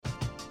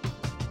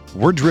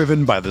We're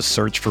driven by the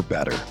search for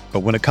better. But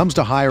when it comes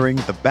to hiring,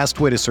 the best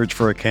way to search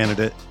for a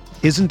candidate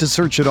isn't to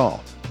search at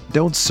all.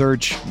 Don't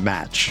search,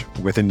 match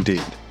with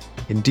Indeed.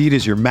 Indeed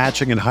is your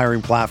matching and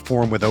hiring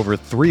platform with over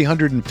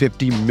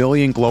 350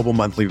 million global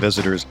monthly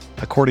visitors,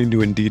 according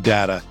to Indeed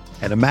data,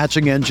 and a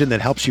matching engine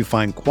that helps you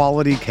find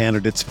quality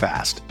candidates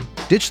fast.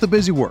 Ditch the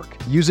busy work.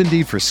 Use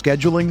Indeed for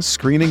scheduling,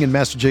 screening, and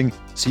messaging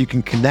so you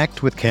can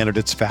connect with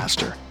candidates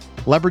faster.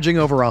 Leveraging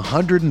over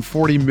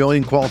 140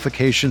 million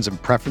qualifications and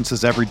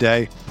preferences every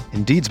day,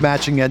 Indeed's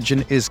matching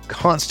engine is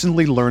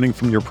constantly learning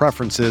from your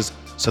preferences,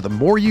 so the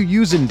more you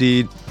use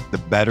Indeed, the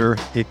better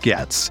it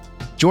gets.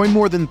 Join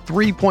more than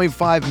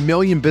 3.5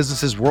 million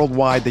businesses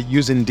worldwide that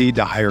use Indeed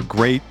to hire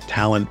great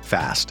talent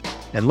fast.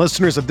 And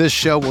listeners of this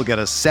show will get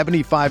a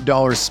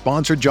 $75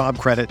 sponsored job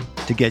credit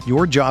to get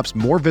your jobs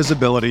more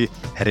visibility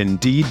at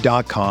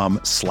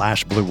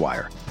Indeed.com/Blue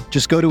Wire.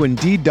 Just go to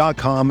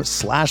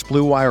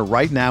Indeed.com/Blue Wire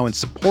right now and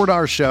support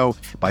our show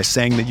by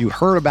saying that you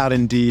heard about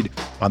Indeed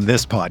on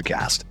this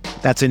podcast.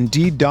 That's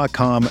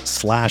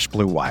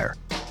Indeed.com/Blue Wire.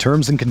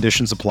 Terms and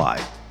conditions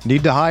apply.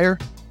 Need to hire?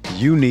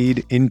 You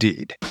need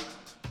Indeed.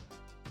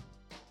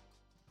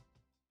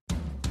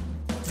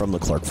 From the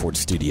Clark Ford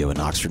Studio in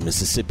Oxford,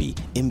 Mississippi,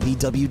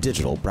 MVW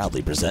Digital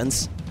proudly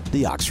presents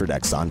the Oxford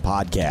Exxon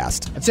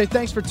Podcast. I'd say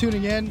thanks for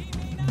tuning in,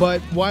 but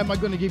why am I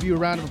going to give you a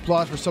round of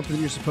applause for something that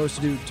you're supposed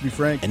to do, to be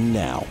frank? And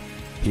now,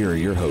 here are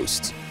your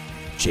hosts,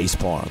 Chase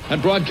Parham.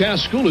 And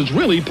broadcast school has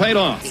really paid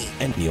off.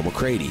 And Neil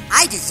McCready.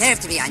 I deserve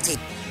to be on TV.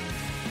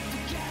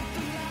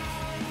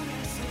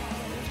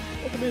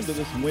 Welcome into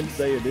this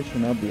Wednesday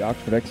edition of the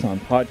Oxford Exxon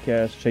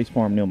Podcast. Chase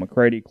Parham, Neil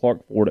McCready,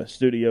 Clark Ford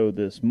Studio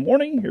this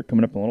morning. Here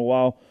coming up in a little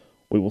while,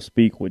 we will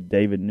speak with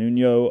David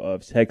Nuno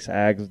of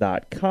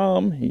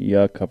TexAgs.com. He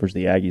covers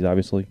the Aggies,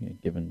 obviously,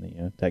 given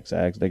the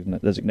TexAgs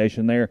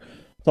designation there.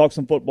 Talk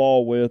some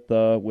football with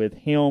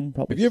him.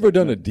 Have you ever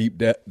done a deep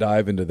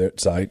dive into their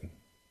site?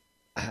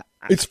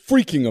 It's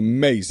freaking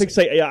amazing.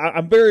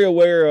 I'm very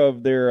aware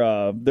of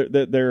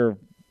their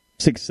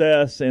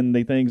success and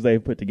the things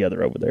they've put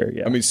together over there.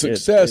 Yeah, I mean,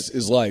 success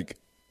is like,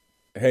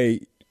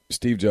 hey,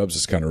 Steve Jobs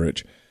is kind of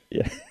rich.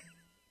 Yeah,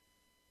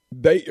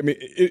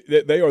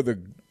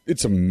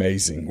 It's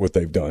amazing what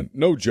they've done.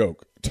 No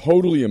joke.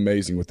 Totally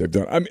amazing what they've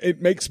done. I mean, it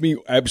makes me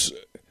I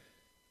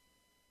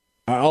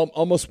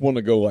almost want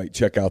to go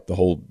check out the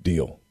whole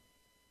deal.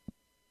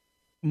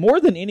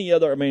 More than any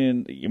other, I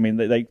mean,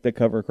 they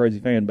cover a crazy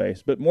fan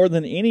base, but more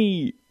than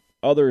any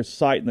other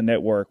site in the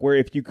network, where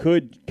if you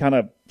could kind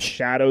of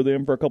shadow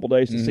them for a couple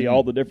days to see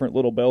all the different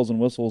little bells and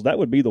whistles, that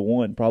would be the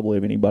one probably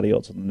of anybody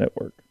else in the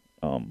network.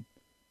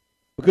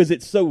 Because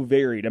it's so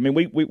varied. I mean,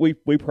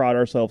 we pride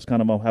ourselves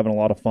kind of on having a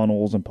lot of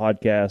funnels and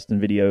podcasts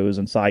and videos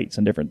and sites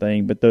and different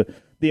things, but the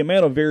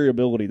amount of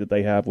variability that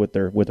they have with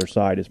their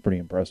site is pretty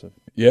impressive.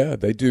 Yeah,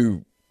 they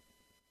do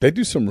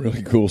some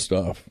really cool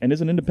stuff. And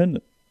is an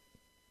independent.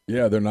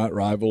 Yeah, they're not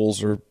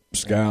Rivals or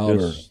Scout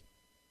or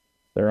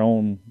their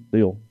own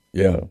deal.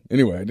 Yeah.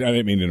 Anyway, I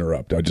didn't mean to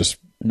interrupt.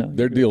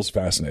 Their deal's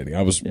fascinating.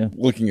 I was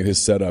looking at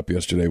his setup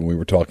yesterday when we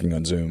were talking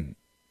on Zoom.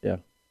 Yeah.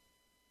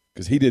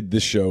 Because he did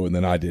this show and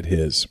then I did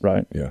his.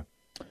 Right. Yeah.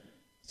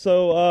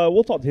 So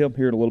we'll talk to him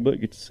here in a little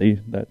bit. Get to see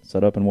that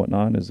setup and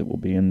whatnot, as it will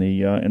be in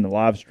the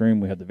live stream.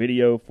 We have the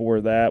video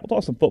for that. We'll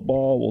talk some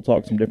football. We'll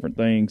talk some different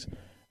things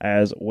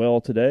as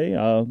well today.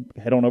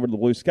 Head on over to the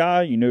Blue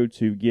Sky.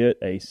 To get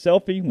a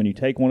selfie. When you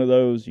take one of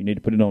those, you need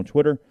to put it on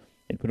Twitter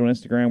and put it on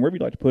Instagram, wherever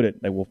you'd like to put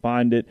it. They will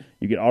find it.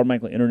 You get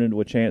automatically entered into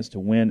a chance to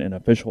win an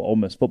official Ole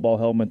Miss football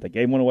helmet. They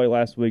gave one away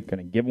last week. Going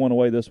to give one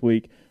away this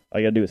week.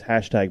 All you got to do is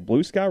hashtag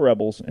Blue Sky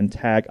Rebels and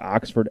tag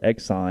Oxford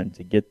Exxon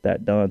to get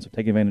that done. So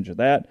take advantage of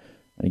that.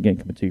 And again,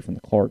 coming to you from the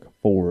Clark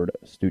Ford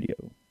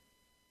Studio.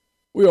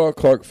 We are.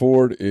 Clark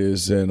Ford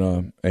is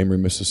in Amory,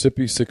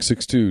 Mississippi,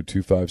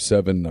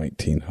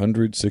 662-257-1900,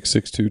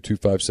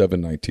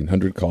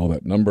 662-257-1900. Call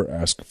that number.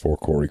 Ask for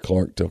Corey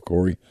Clark. Tell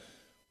Corey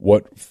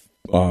what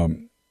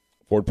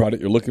Ford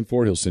product you're looking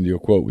for. He'll send you a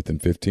quote within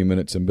 15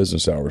 minutes in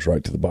business hours,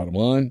 right to the bottom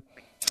line.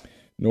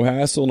 No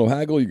hassle, no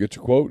haggle. You get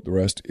your quote. The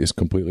rest is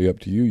completely up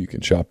to you. You can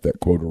shop that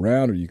quote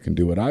around, or you can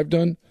do what I've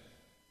done,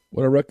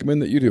 what I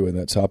recommend that you do, and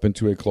that's hop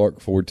into a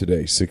Clark Ford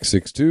today,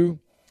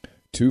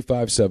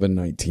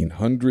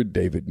 662-257-1900.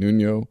 David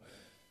Nuno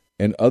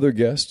and other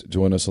guests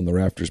join us on the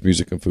Rafters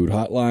Music and Food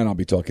Hotline. I'll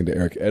be talking to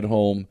Eric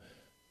Edholm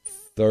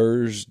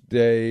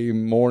Thursday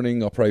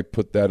morning. I'll probably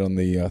put that on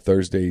the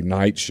Thursday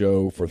night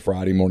show for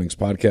Friday morning's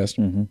podcast.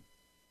 Mm-hmm.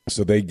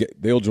 So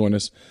they'll join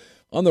us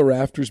on the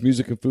Rafters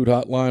Music and Food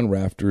Hotline.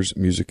 Rafters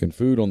Music and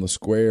Food on the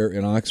Square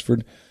in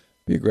Oxford.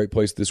 Be a great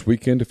place this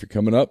weekend if you're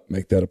coming up.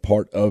 Make that a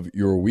part of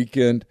your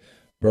weekend.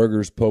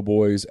 Burgers, po'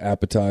 boys,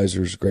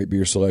 appetizers, great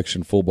beer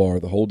selection, full bar,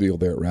 the whole deal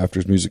there at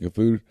Rafters Music and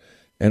Food,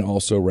 and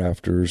also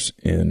Rafters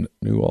in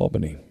New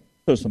Albany.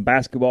 So some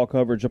basketball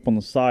coverage up on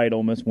the site.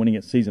 Ole Miss winning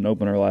its season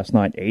opener last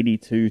night,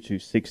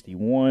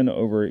 82-61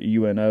 over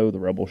UNO. The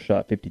Rebels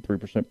shot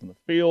 53% from the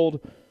field,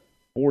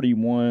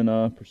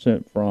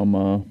 41%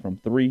 from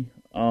three,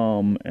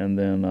 and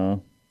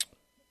then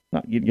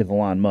not get the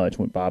line much.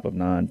 Went 5 of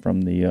 9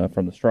 from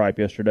the stripe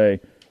yesterday.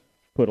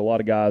 put a lot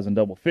of guys in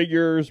double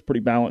figures.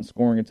 Pretty balanced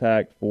scoring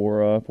attack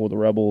for the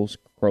Rebels.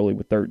 Crowley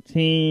with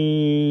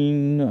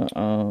 13. Let's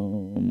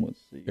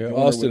see. Yeah, Joyner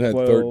Austin with had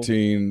 12,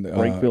 13.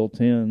 Brakefield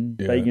 10.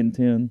 yeah. Fagan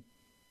 10.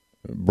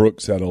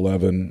 Brooks had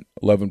 11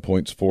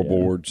 points, 4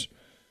 boards.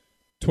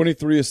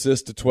 23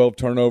 assists to 12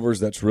 turnovers.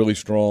 That's really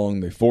strong.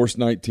 They forced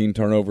 19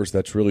 turnovers.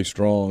 That's really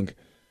strong.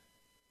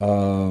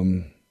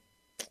 Ole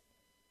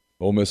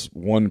Miss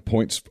 1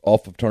 points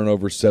off of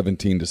turnovers,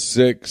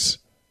 17-6.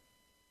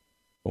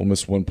 Ole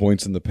Miss 1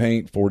 points in the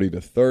paint,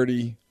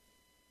 40-30.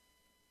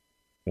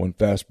 1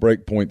 fast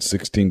break point,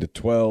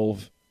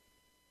 16-12.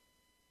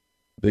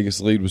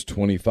 Biggest lead was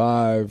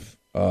 25.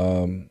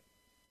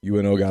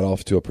 UNO got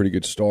off to a pretty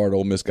good start.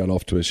 Ole Miss got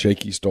off to a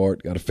shaky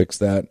start. Got to fix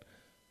that.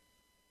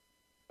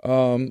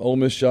 Ole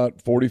Miss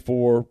shot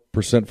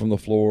 44% from the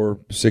floor,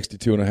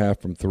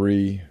 62.5 from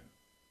 3.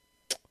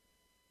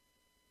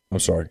 I'm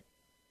sorry,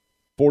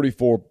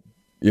 44,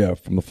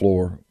 from the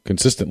floor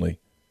consistently,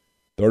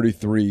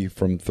 33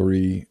 from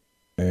 3,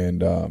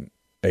 and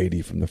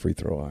 80 from the free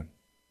throw line.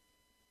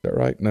 Is that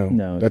right?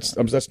 No,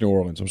 that's New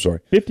Orleans. I'm sorry.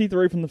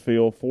 53 from the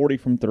field, 40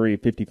 from 3,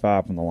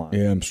 55 from the line.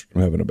 Yeah, I'm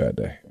having a bad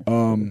day.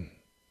 I'm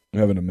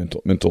having a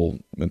mental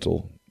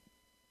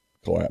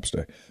collapse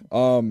day.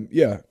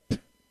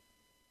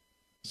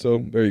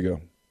 So there you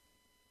go.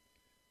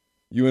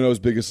 UNO's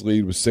biggest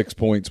lead was 6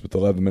 points with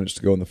 11 minutes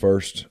to go in the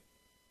first.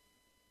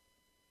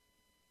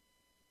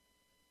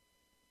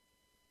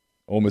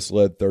 Ole Miss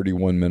led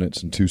 31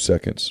 minutes and 2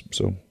 seconds.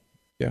 So,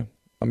 yeah.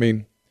 I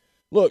mean,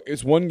 look,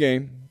 it's one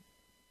game.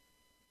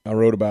 I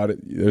wrote about it.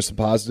 There's some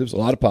positives, a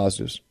lot of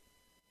positives.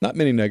 Not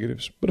many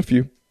negatives, but a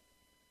few.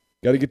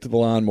 Got to get to the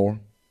line more.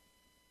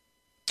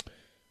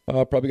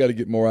 Probably got to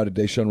get more out of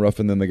Deshaun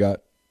Ruffin than they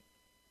got.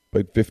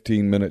 Played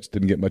 15 minutes,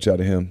 didn't get much out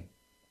of him.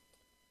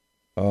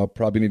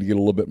 Probably need to get a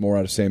little bit more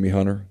out of Sammy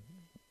Hunter.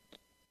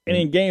 And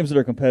in games that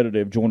are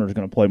competitive, Joyner's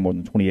going to play more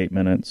than 28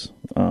 minutes.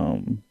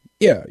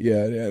 Yeah.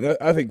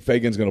 I think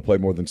Fagan's going to play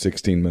more than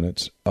 16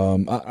 minutes.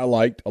 I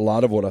liked a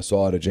lot of what I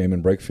saw out of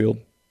Jamin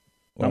Brakefield.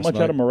 Not much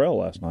out of Morrell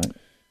last night.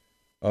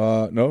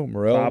 No,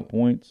 Morrell. 5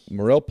 points.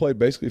 Morrell played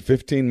basically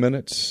 15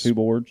 minutes. 2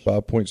 boards.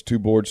 5 points, 2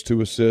 boards, 2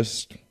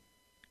 assists.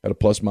 Had a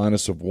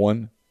plus-minus of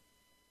 1.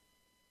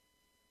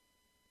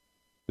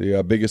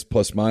 The biggest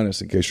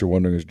plus-minus, in case you're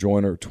wondering, is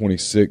Joyner,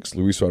 26.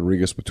 Luis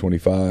Rodriguez with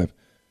 25.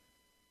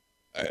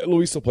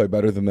 Luis will play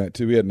better than that,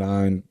 too. He had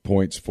 9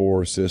 points,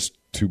 4 assists,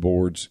 2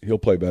 boards. He'll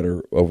play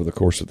better over the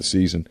course of the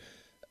season.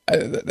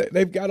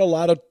 They've got a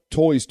lot of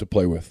toys to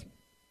play with.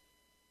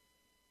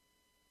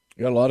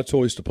 Got a lot of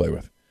toys to play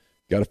with.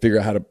 Got to figure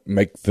out how to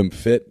make them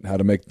fit, how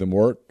to make them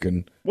work.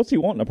 And what's he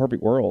want in a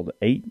perfect world?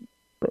 8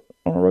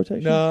 on a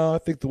rotation? No, I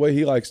think the way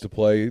he likes to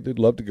play, he'd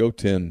love to go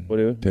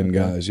 10. 10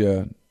 guys,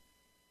 yeah.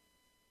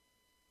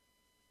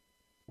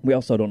 We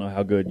also don't know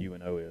how good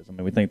UNO is. I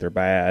mean, we think they're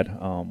bad.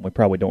 We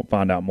probably don't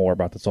find out more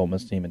about the Ole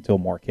Miss team until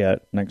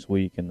Marquette next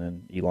week, and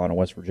then Elon and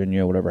West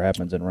Virginia, whatever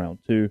happens in round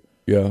 2.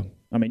 Yeah.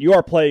 I mean,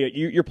 you're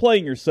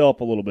playing yourself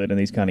a little bit in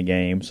these kind of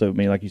games. So, I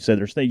mean, like you said,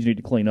 there's things you need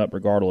to clean up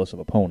regardless of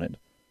opponent.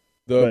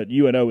 But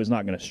UNO is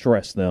not going to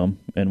stress them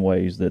in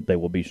ways that they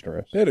will be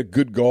stressed. They had a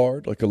good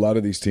guard, like a lot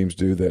of these teams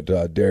do,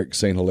 that Derek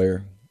St.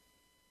 Hilaire,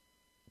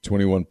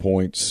 21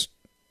 points.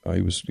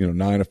 He was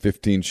 9 of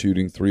 15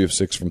 shooting, 3 of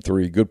 6 from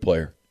 3. Good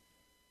player.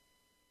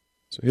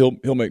 So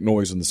he'll make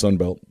noise in the Sun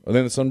Belt. Are they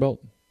in the Sun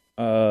Belt?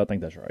 I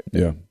think that's right.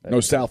 Yeah.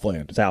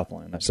 Southland.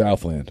 Southland.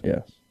 Southland.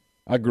 Yes.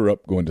 I grew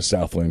up going to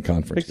Southland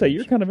Conference. Say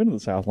you're kind of into the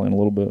Southland a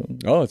little bit.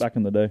 Oh, it's back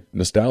in the day.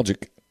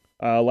 Nostalgic.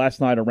 Last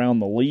night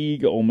around the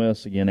league, Ole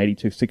Miss, again,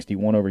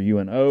 82-61 over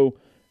UNO.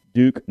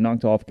 Duke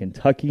knocked off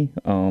Kentucky.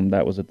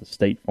 That was at the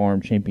State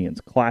Farm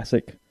Champions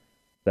Classic.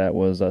 That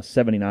was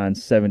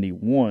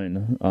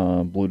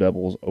 79-71. Blue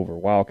Devils over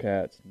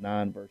Wildcats.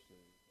 9 versus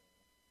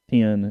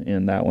 10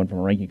 in that one from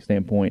a ranking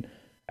standpoint.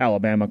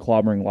 Alabama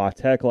clobbering La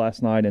Tech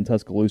last night in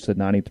Tuscaloosa,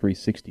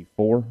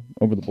 93-64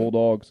 over the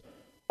Bulldogs.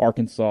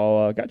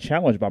 Arkansas got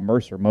challenged by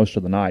Mercer most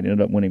of the night. Ended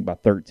up winning by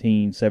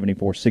 13,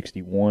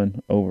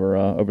 74-61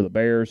 over the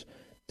Bears.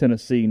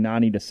 Tennessee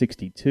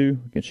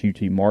 90-62 against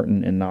UT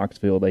Martin in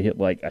Knoxville. They hit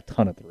like a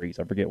ton of threes.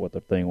 I forget what the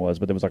thing was,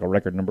 but there was like a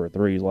record number of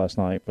threes last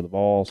night for the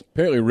Vols.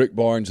 Apparently Rick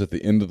Barnes at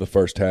the end of the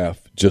first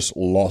half just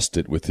lost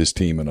it with his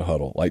team in a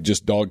huddle. Like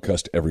just dog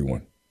cussed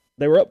everyone.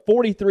 They were up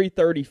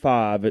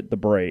 43-35 at the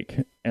break,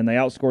 and they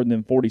outscored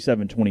them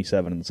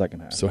 47-27 in the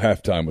second half. So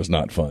halftime was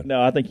not fun.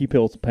 No, I think he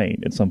peeled some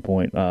paint at some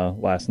point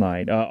last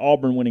night.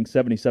 Auburn winning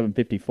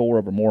 77-54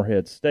 over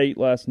Morehead State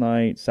last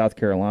night. South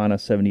Carolina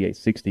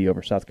 78-60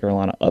 over South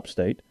Carolina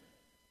Upstate.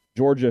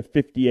 Georgia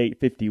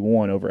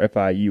 58-51 over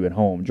FIU at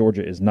home.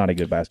 Georgia is not a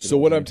good basketball So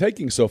what team. I'm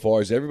taking so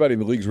far is everybody in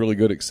the league's really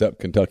good except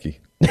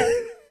Kentucky.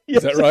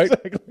 Yes, is that right?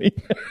 Exactly.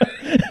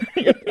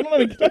 I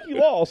mean, Kentucky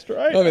lost,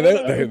 right? I mean,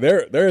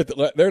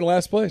 they're in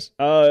last place.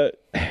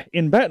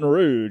 In Baton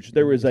Rouge,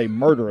 there was a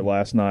murder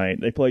last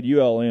night. They played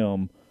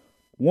ULM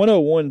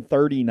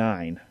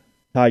 101-39.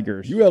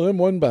 Tigers. ULM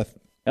won by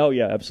Oh,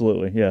 yeah,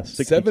 absolutely. Yeah,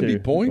 70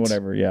 points?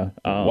 Whatever, yeah.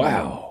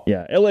 Wow.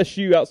 Yeah,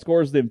 LSU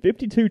outscores them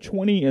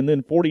 52-20 and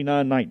then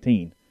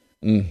 49-19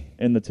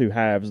 in the two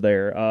halves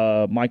there.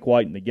 Mike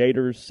White and the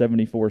Gators,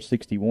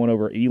 74-61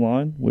 over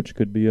Elon, which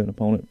could be an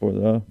opponent for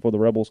the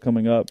Rebels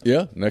coming up.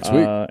 Yeah, next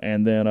week.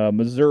 And then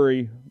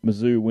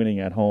Mizzou winning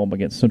at home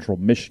against Central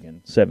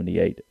Michigan,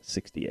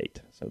 78-68.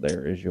 So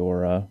there's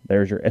your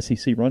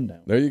SEC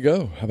rundown. There you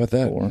go. How about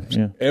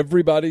that?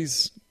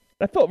 Everybody's.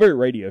 That felt very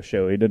radio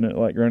showy, didn't it?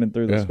 Like running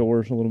through the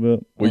scores a little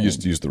bit. We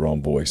used to use the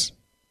wrong voice.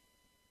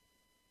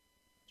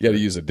 You got to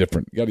use a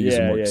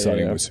more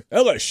exciting voice.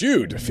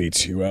 LSU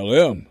defeats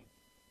ULM.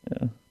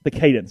 Yeah, the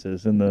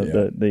cadences and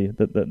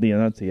the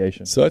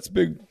enunciation. So that's a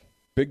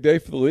big day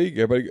for the league.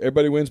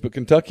 Everybody wins, but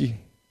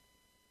Kentucky.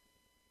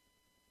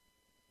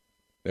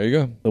 There you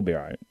go. They'll be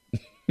all right.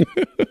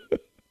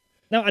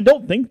 Now, I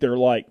don't think they're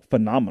like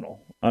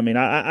phenomenal. I mean,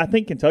 I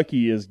think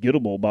Kentucky is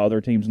gettable by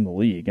other teams in the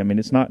league. I mean,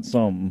 it's not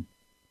some.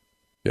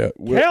 Yeah,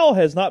 Cal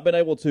has not been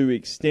able to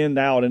extend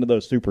out into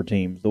those super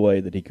teams the way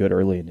that he could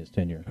early in his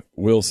tenure.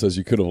 Will says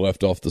you could have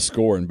left off the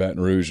score in Baton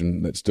Rouge,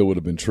 and that still would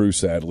have been true,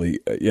 sadly.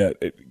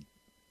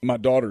 My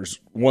daughter's,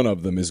 one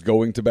of them, is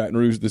going to Baton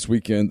Rouge this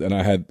weekend,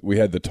 and we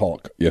had the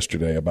talk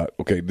yesterday about,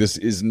 okay, this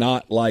is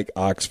not like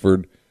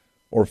Oxford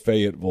or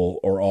Fayetteville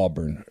or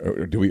Auburn.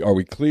 Are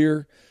we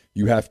clear?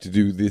 You have to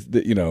do this,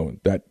 that.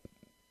 Isn't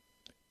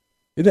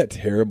that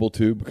terrible,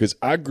 too? Because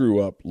I grew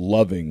up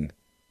loving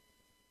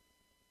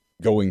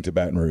going to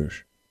Baton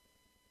Rouge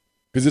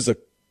because it's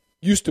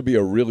used to be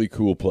a really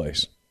cool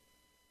place,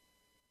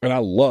 and I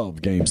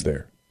love games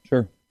there.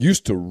 Sure,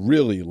 used to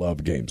really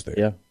love games there.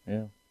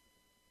 Yeah.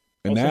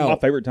 And now, some of my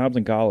favorite times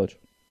in college.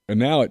 And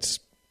now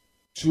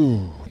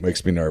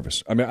makes me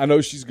nervous. I mean, I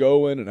know she's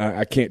going, and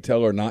I can't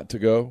tell her not to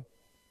go.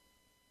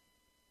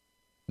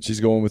 She's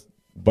going with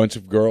a bunch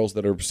of girls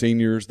that are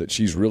seniors that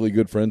she's really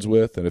good friends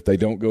with, and if they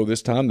don't go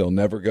this time, they'll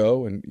never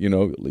go. And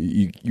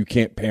you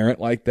can't parent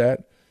like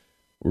that,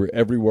 where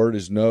every word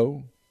is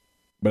no.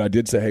 But I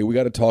did say, hey, we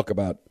got to talk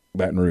about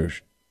Baton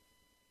Rouge.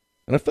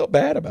 And I felt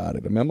bad about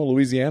it. I mean, I'm a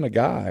Louisiana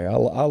guy.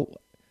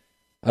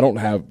 I don't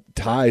have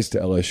ties to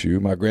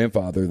LSU. My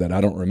grandfather, that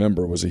I don't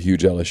remember, was a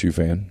huge LSU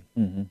fan.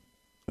 Mm-hmm.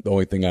 The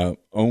only thing I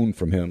own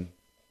from him,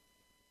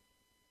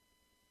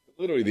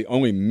 literally the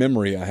only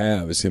memory I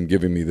have, is him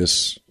giving me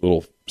this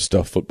little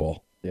stuffed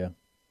football. Yeah.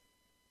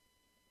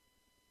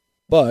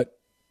 But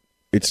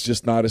it's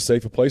just not as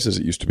safe a place as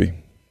it used to be.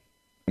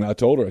 And I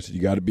told her, I said,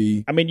 you got to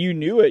be. I mean, you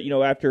knew it,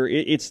 after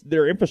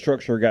their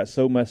infrastructure got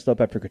so messed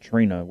up after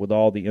Katrina with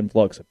all the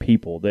influx of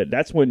people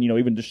that's when,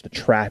 even just the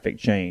traffic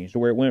changed,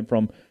 where it went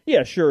from,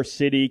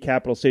 city,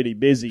 capital city,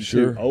 busy,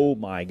 to, oh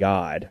my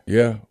God.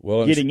 Yeah.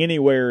 Well, getting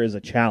anywhere is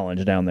a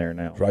challenge down there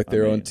now. Right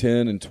there on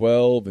 10 and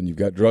 12, and you've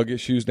got drug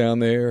issues down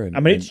there.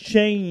 And, it's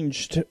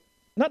changed,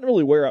 not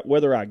really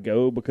whether I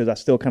go, because I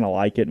still kind of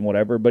like it and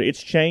whatever, but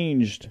it's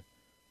changed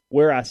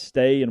where I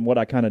stay and what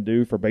I kind of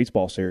do for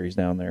baseball series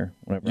down there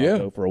whenever I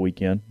go for a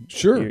weekend.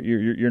 Sure.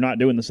 You're not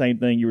doing the same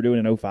thing you were doing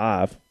in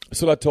 2005.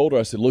 So I told her,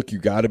 I said, look, you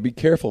got to be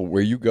careful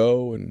where you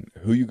go and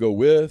who you go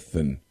with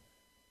and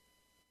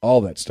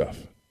all that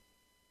stuff.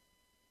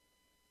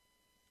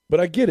 But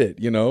I get it,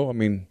 I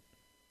mean,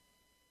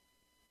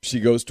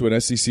 she goes to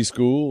an SEC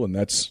school, and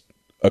that's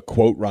a,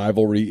 quote,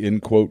 rivalry,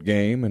 end quote,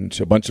 game,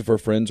 and a bunch of her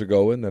friends are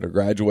going that are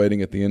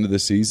graduating at the end of the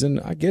season.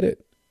 I get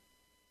it.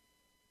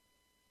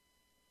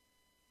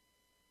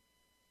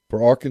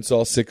 For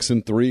Arkansas,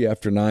 6-3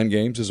 after 9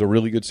 games is a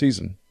really good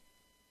season.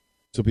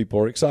 So people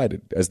are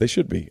excited, as they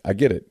should be. I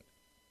get it.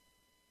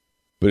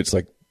 But it's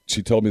like,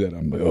 she told me that,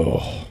 I'm like,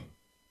 oh.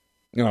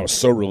 And I was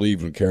so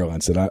relieved when Caroline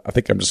said, I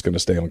think I'm just going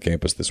to stay on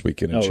campus this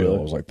weekend and chill. Really?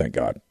 I was like, thank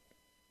God.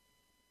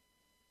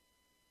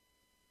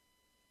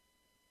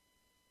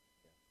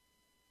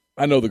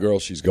 I know the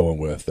girls she's going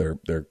with.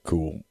 They're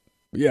cool.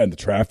 Yeah, and the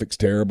traffic's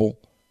terrible.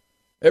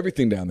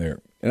 Everything down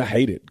there. And I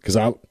hate it because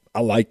I'll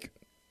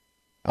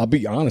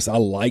be honest, I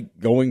like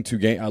going to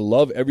game. I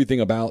love everything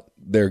about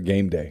their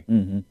game day.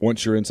 Mm-hmm.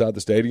 Once you're inside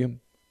the stadium,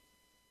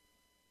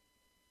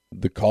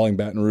 the calling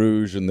Baton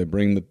Rouge, and they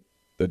bring the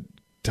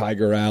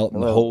tiger out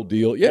and the whole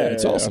deal. Yeah,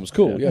 it's awesome. It's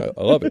cool. Yeah,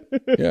 I love it.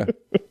 Yeah.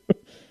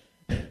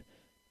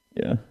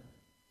 Yeah.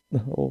 The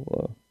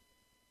whole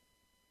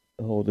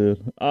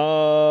dude.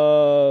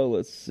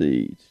 Let's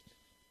see.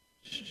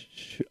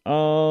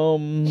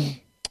 Ole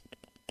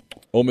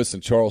Miss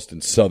and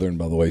Charleston Southern,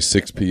 by the way,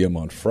 6 p.m.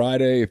 on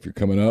Friday if you're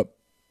coming up.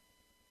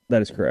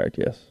 That is correct,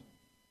 yes.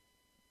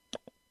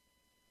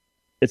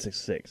 It's at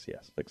 6,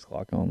 yes, 6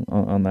 o'clock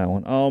on that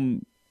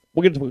one.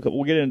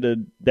 We'll get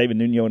into David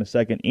Nuno in a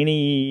second.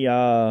 Any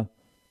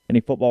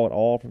football at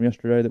all from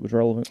yesterday that was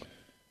relevant?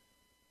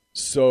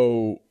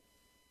 So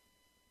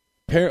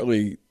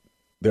apparently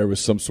there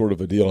was some sort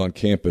of a deal on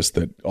campus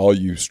that all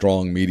you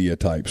strong media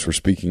types were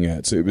speaking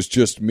at. So it was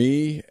just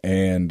me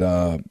and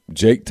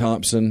Jake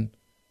Thompson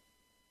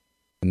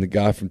and the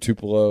guy from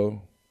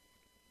Tupelo.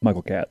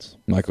 Michael Katz.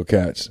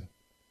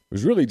 It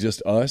was really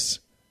just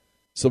us.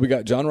 So we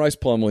got John Rice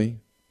Plumlee,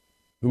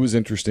 who was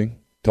interesting,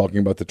 talking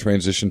about the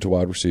transition to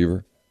wide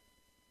receiver.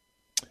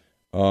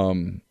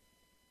 Sam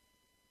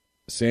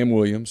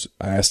Williams,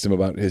 I asked him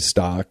about his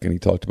stock, and he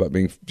talked about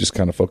being just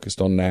kind of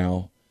focused on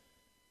now.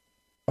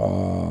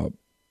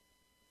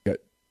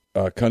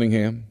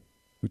 Cunningham,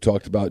 who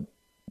talked about,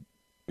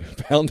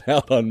 found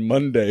out on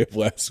Monday of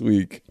last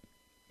week.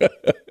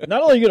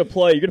 Not only are you going to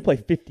play, you're going to play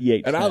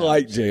 58 And snaps. I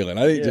like Jalen.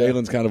 I think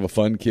Jalen's kind of a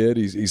fun kid.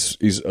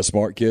 He's a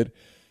smart kid.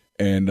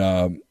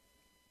 And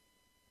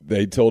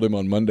they told him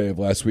on Monday of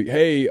last week,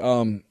 hey,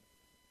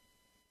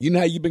 you know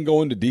how you've been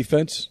going to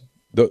defense,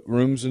 the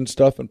rooms and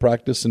stuff and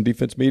practice and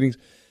defense meetings?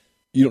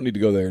 You don't need to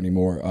go there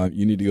anymore.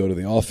 You need to go to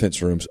the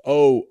offense rooms.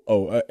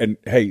 And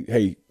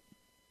hey,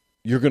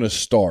 you're going to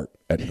start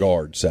at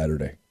guard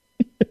Saturday.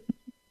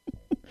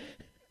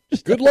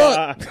 Good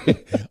luck.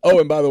 Oh,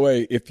 and by the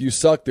way, if you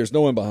suck, there's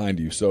no one behind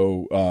you.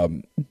 So You're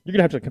going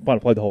to have to kind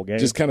of play the whole game.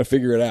 just kind of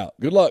figure it out.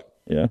 Good luck.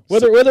 Yeah.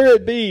 Whether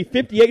it be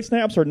 58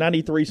 snaps or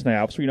 93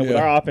 snaps, with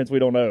our offense, we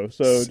don't know.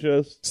 So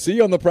just see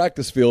you on the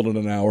practice field in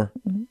an hour.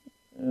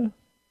 Yeah.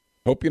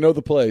 Hope you know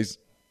the plays.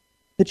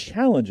 The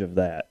challenge of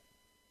that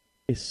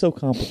is so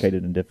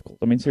complicated and difficult.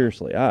 I mean,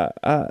 seriously, I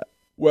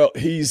Well,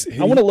 I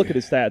want to look at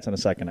his stats in a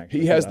second.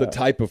 Actually, he has the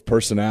type of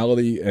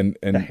personality and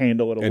to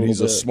handle it and he's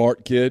little a bit.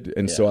 smart kid,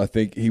 and so I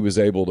think he was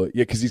able to,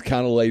 because he's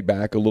kind of laid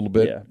back a little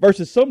bit. Yeah.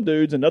 Versus some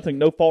dudes, and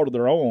no fault of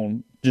their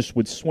own, just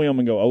would swim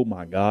and go, "Oh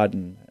my god!"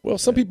 And Well,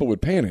 some people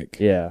would panic.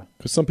 yeah,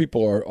 Because some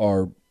people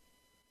are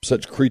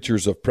such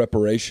creatures of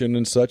preparation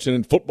and such, and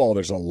in football,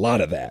 there's a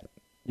lot of that.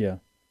 yeah.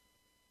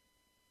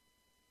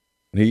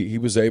 And he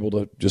was able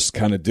to just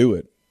kind of do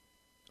it.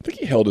 I think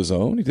he held his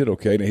own. He did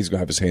okay. Now he's going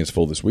to have his hands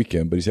full this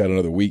weekend, but he's had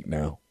another week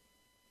now.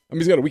 I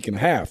mean, he's got a week and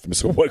a half.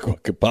 So what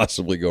could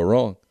possibly go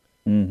wrong?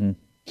 Mm-hmm.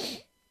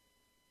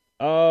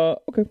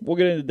 Okay, we'll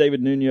get into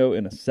David Nuno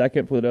in a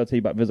second. For the LT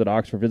about Visit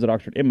Oxford, visit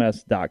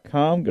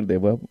oxfordms.com. Go to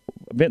the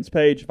events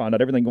page, find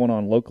out everything going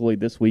on locally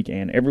this week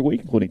and every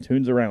week, including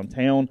Tunes Around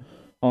Town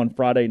on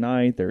Friday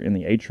night. They're in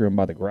the atrium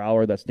by the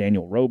Growler. That's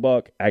Daniel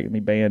Roebuck. Acme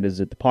Band is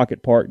at the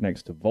Pocket Park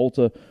next to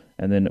Volta.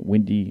 And then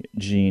Wendy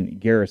Jean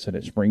Garrison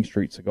at Spring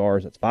Street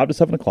Cigars. That's 5 to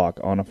 7 o'clock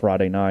on a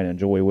Friday night.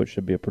 Enjoy what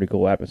should be a pretty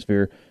cool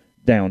atmosphere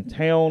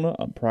downtown.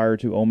 Prior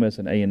to Ole Miss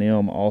and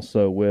A&M,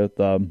 also with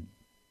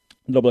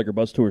Double-Decker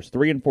Bus Tours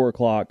 3 and 4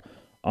 o'clock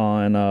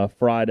on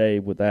Friday.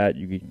 With that,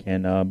 you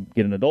can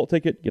get an adult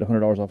ticket, get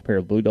 $100 off a pair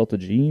of Blue Delta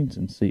jeans,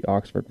 and see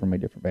Oxford from a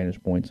different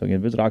vantage point. So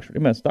again, visit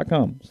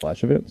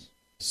oxfordms.com/events.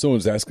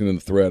 Someone's asking in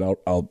the thread,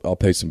 I'll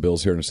pay some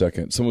bills here in a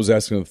second. Someone's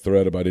asking in the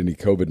thread about any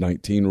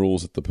COVID-19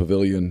 rules at the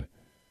pavilion.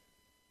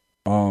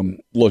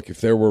 Look, if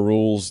there were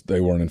rules,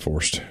 they weren't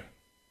enforced.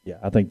 Yeah,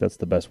 I think that's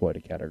the best way to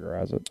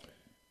categorize it.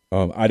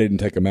 I didn't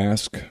take a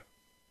mask.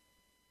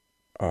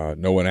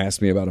 No one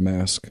asked me about a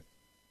mask.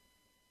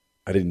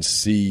 I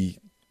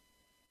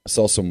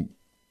saw some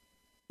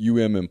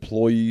UM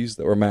employees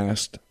that were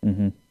masked.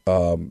 Mm-hmm.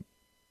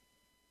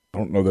 I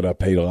don't know that I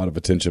paid a lot of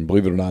attention.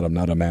 Believe it or not, I'm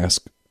not a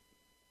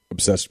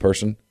mask-obsessed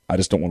person. I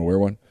just don't want to wear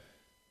one.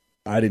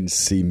 I didn't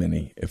see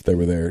many if they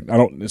were there.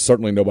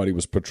 Certainly nobody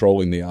was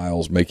patrolling the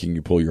aisles making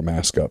you pull your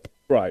mask up.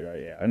 Right,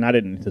 yeah. And I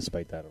didn't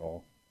anticipate that at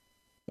all.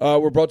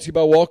 We're brought to you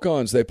by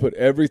Walk-Ons. They put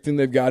everything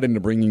they've got into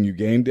bringing you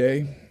game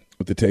day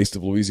with the taste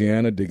of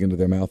Louisiana. Dig into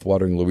their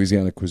mouth-watering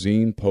Louisiana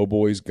cuisine, po'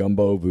 boys,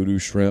 gumbo, voodoo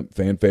shrimp,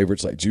 fan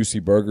favorites like juicy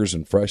burgers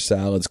and fresh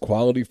salads,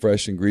 quality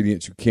fresh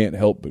ingredients you can't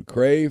help but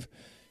crave.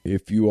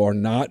 If you are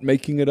not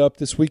making it up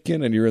this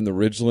weekend and you're in the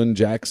Ridgeland,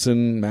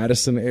 Jackson,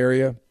 Madison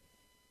area,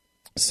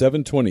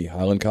 720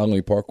 Highland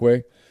Colony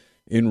Parkway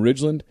in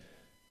Ridgeland.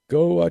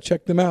 Go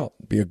check them out.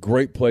 Be a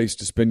great place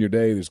to spend your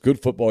day. There's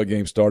good football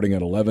games starting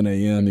at 11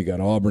 a.m. You got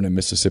Auburn and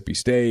Mississippi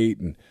State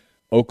and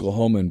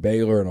Oklahoma and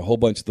Baylor and a whole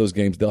bunch of those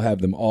games. They'll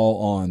have them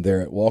all on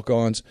there at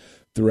Walk-Ons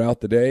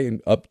throughout the day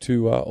and up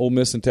to Ole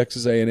Miss and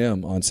Texas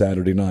A&M on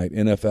Saturday night.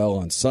 NFL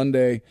on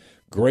Sunday.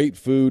 Great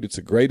food. It's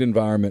a great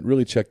environment.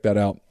 Really check that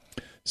out.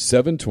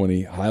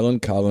 720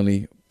 Highland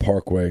Colony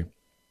Parkway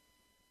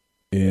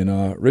in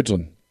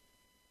Ridgeland.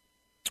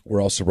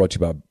 We're also brought to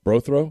you by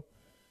Brothrow.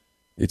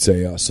 It's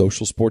a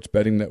social sports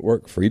betting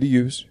network, free to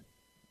use.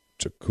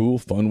 It's a cool,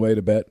 fun way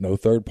to bet. No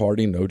third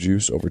party, no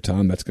juice. Over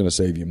time, that's going to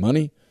save you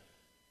money.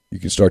 You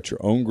can start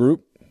your own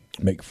group,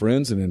 make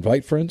friends, and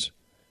invite friends.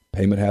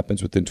 Payment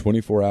happens within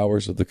 24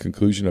 hours of the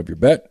conclusion of your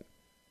bet.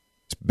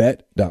 It's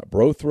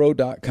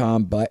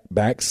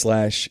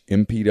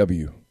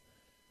bet.brothrow.com/MPW.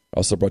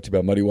 Also brought to you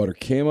by Muddy Water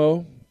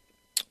Camo.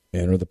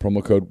 Enter the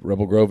promo code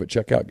Rebel Grove at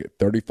checkout. Get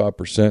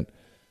 35%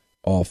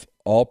 off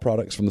all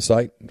products from the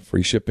site.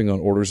 Free shipping on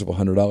orders of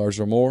 $100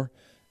 or more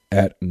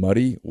at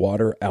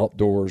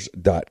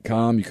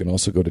muddywateroutdoors.com. You can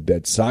also go to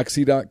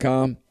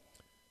deadsoxy.com.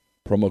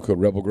 Promo code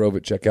Rebel Grove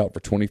at checkout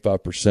for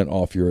 25%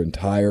 off your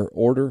entire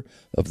order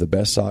of the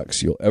best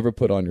socks you'll ever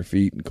put on your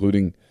feet,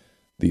 including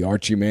the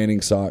Archie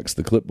Manning socks,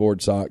 the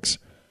clipboard socks,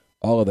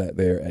 all of that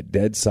there at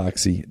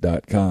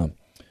deadsoxy.com.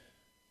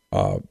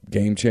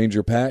 Game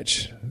Changer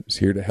Patch is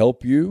here to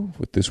help you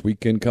with this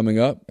weekend coming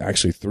up.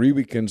 Actually, 3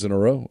 weekends in a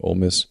row. Ole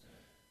Miss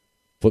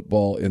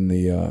football in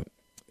the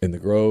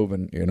Grove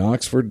and in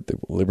Oxford. The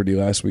Liberty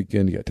last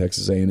weekend. You got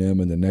Texas A&M,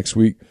 and then next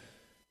week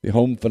the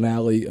home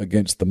finale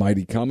against the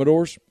mighty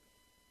Commodores.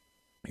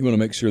 You want to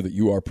make sure that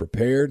you are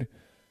prepared.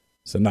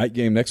 It's a night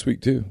game next week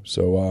too,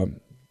 so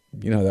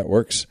you know how that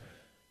works.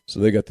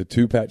 So they got the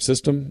 2-patch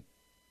system.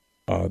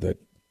 that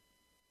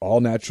all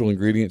natural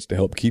ingredients to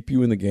help keep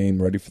you in the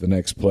game, ready for the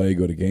next play.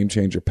 Go to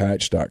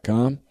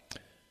GameChangerPatch.com.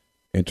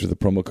 Enter the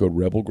promo code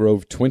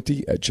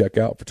RebelGrove20 at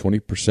checkout for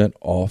 20%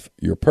 off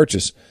your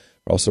purchase.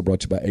 We're also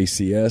brought to you by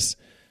ACS.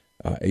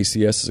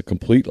 ACS is a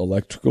complete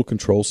electrical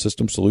control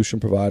system solution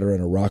provider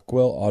and a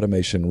Rockwell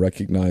Automation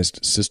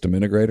recognized system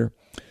integrator.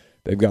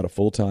 They've got a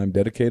full-time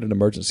dedicated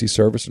emergency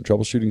service and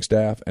troubleshooting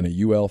staff and a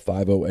UL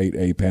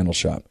 508A panel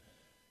shop.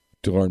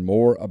 To learn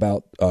more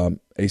about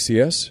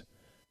ACS,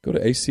 go to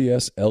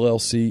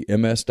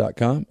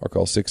acsllcms.com or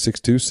call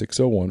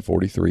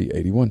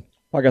 662-601-4381.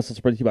 Podcast is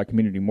brought to you by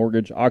Community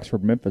Mortgage,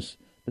 Oxford, Memphis,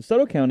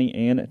 DeSoto County,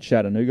 and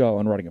Chattanooga. All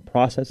underwriting and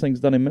processing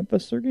is done in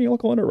Memphis. Or getting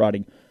local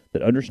underwriting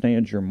that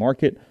understands your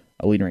market.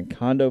 A leader in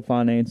condo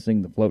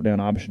financing, the float down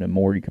option, and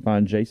more. You can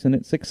find Jason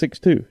at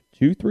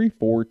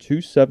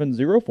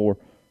 662-234-2704 or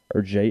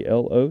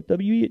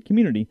JLOWE at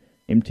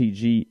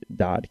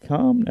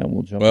communitymtg.com. Now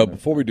we'll jump. Well,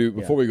 before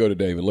we go to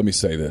David, let me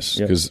say this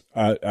because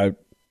I'm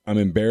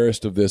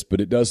embarrassed of this,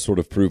 but it does sort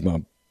of prove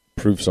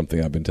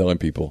something I've been telling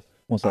people.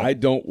 What's that? I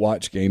don't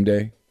watch Game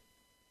Day.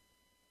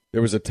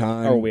 There was a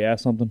time. Oh, we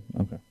asked something?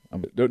 Okay.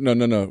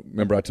 No.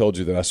 Remember I told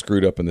you that I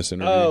screwed up in this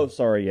interview? Oh,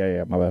 sorry.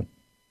 Yeah, my bad.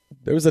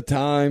 There was a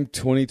time,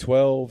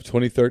 2012,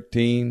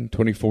 2013,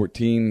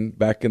 2014,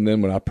 back in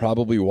then when I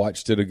probably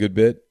watched it a good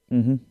bit.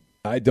 Mm-hmm.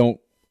 I don't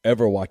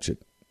ever watch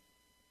it.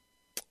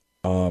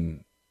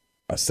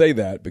 I say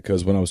that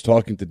because when I was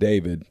talking to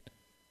David,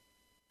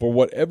 for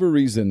whatever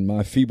reason,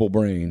 my feeble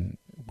brain,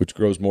 which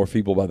grows more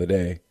feeble by the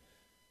day,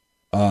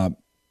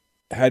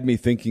 had me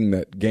thinking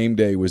that Game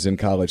Day was in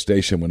College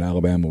Station when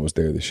Alabama was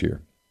there this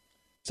year.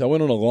 So I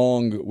went on a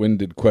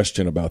long-winded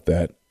question about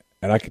that,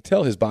 and I could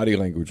tell his body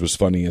language was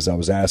funny as I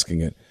was asking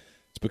it.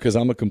 It's because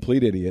I'm a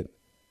complete idiot.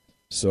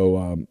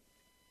 So,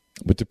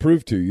 but to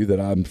prove to you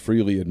that I'm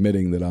freely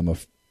admitting that I'm a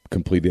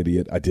complete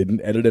idiot, I didn't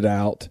edit it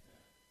out.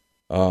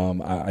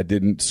 I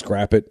didn't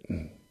scrap it.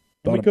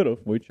 We could have.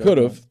 Could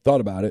have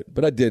thought about it,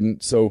 but I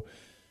didn't. So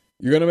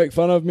you're going to make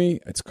fun of me.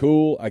 It's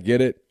cool. I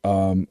get it.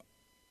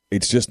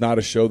 It's just not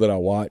a show that I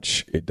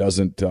watch. It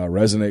doesn't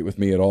resonate with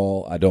me at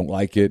all. I don't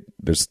like it.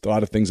 There's a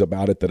lot of things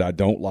about it that I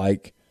don't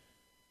like.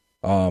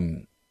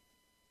 And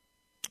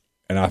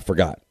I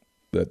forgot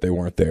that they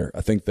weren't there.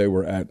 I think they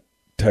were at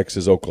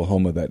Texas,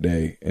 Oklahoma that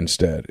day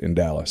instead in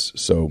Dallas.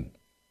 So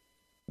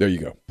there you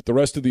go. But the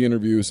rest of the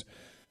interviews,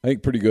 I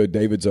think pretty good.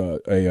 David's a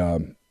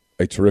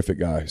terrific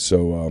guy.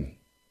 So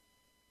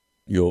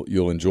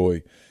you'll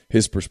enjoy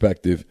his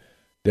perspective.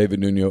 David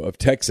Nuno of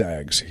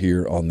Texags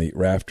here on the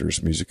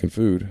Rafters Music and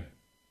Food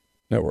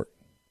Network.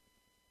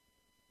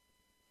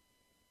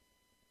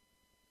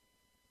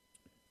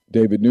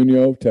 David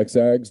Nuno,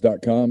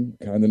 Texags.com,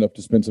 kind enough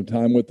to spend some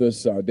time with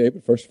us.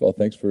 David, first of all,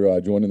 thanks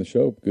for joining the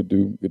show. Good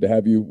to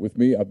have you with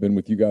me. I've been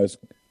with you guys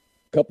a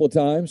couple of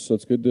times, so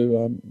it's good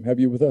to have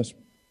you with us.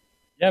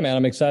 Yeah, man,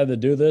 I'm excited to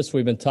do this.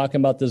 We've been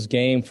talking about this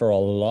game for a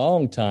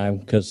long time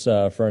because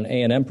for an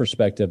A&M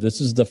perspective,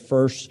 this is the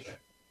first,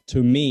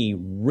 to me,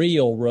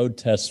 real road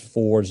test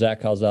for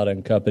Zach Calzada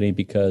and company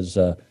because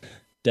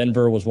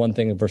Denver was one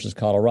thing versus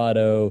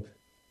Colorado.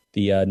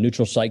 The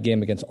neutral site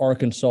game against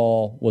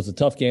Arkansas was a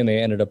tough game. They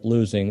ended up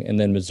losing, and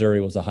then Missouri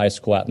was a high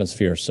school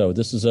atmosphere. So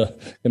this is going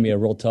to be a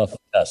real tough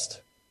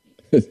test.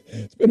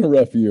 It's been a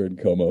rough year in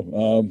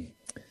Como.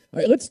 All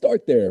right, let's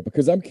start there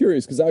because I'm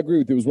curious because I agree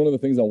with you. It was one of the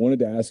things I wanted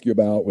to ask you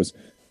about was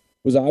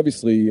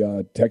obviously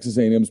Texas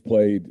A&M's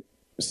played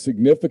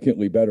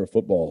significantly better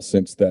football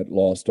since that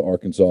loss to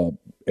Arkansas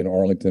in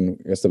Arlington.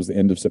 I guess that was the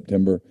end of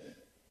September.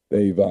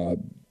 They've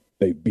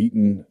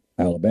beaten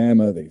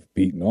Alabama. They've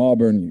beaten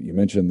Auburn. You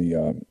mentioned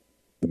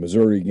the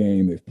Missouri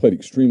game. They've played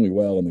extremely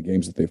well in the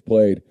games that they've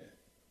played.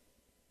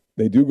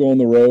 They do go on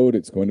the road.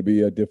 It's going to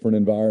be a different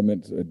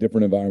environment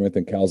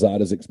than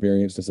Calzada's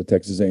experienced as a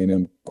Texas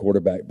A&M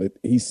quarterback. But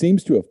he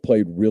seems to have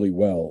played really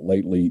well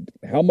lately.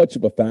 How much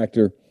of a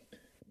factor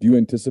do you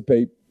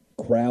anticipate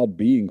crowd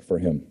being for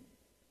him?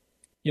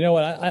 You know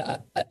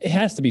what? It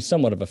has to be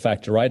somewhat of a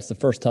factor, right? It's the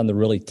first time to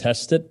really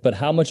test it. But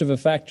how much of a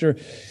factor?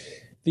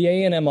 The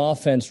A&M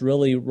offense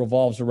really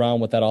revolves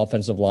around what that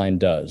offensive line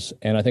does.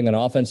 And I think an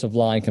offensive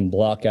line can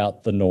block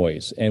out the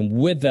noise. And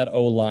with that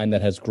O-line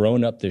that has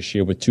grown up this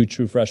year with two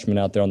true freshmen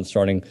out there on the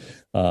starting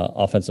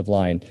offensive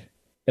line,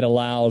 it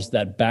allows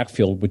that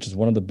backfield, which is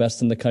one of the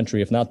best in the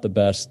country, if not the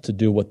best, to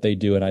do what they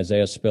do in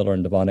Isaiah Spiller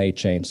and Devon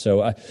Achane.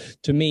 So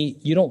to me,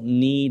 you don't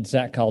need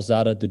Zach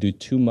Calzada to do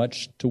too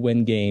much to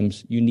win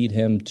games. You need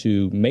him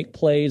to make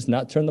plays,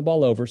 not turn the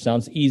ball over.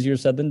 Sounds easier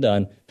said than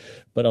done.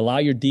 But allow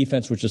your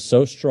defense, which is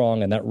so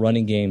strong, and that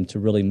running game to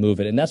really move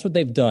it. And that's what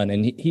they've done.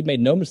 And he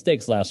made no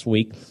mistakes last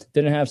week.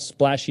 Didn't have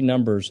splashy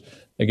numbers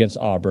against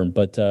Auburn.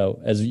 But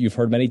as you've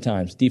heard many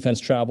times,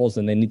 defense travels,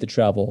 and they need to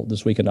travel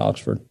this week in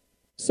Oxford.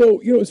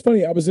 So, it's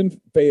funny. I was in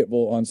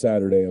Fayetteville on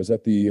Saturday. I was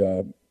at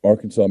the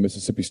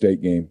Arkansas-Mississippi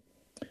State game.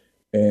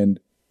 And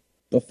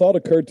the thought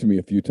occurred to me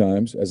a few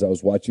times as I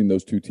was watching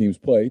those two teams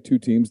play, two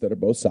teams that are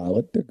both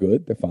solid. They're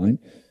good. They're fine.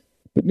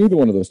 But neither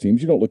one of those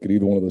teams, you don't look at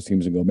either one of those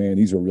teams and go, man,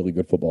 these are really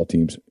good football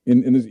teams.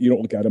 And you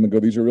don't look at them and go,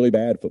 these are really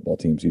bad football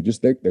teams. They're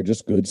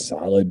just good,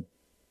 solid,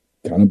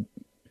 kind of,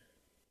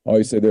 I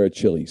always say they're at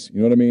Chili's.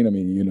 You know what I mean? I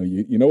mean,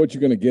 you know what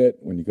you're going to get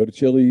when you go to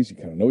Chili's. You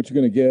kind of know what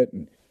you're going to get.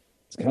 And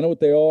it's kind of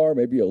what they are,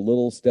 maybe a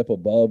little step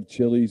above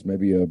Chili's,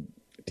 maybe a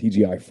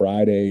TGI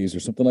Fridays or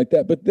something like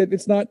that. But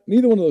it's not,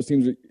 neither one of those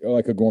teams are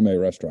like a gourmet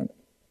restaurant.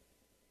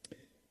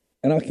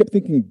 And I kept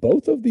thinking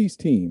both of these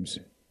teams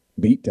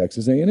beat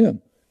Texas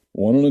A&M.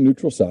 One on a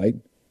neutral site,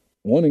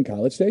 one in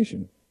College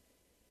Station.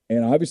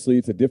 And obviously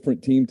it's a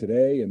different team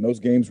today, and those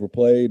games were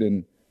played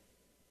in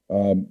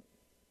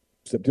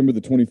September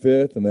the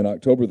 25th and then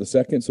October the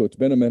 2nd, so it's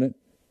been a minute.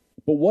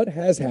 But what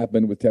has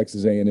happened with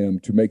Texas A&M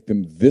to make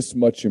them this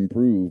much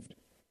improved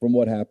from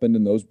what happened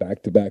in those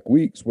back-to-back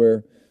weeks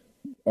where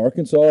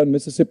Arkansas and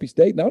Mississippi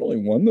State not only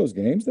won those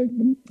games, they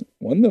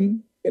won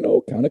them,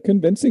 kind of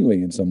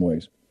convincingly in some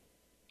ways.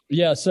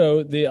 Yeah,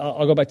 so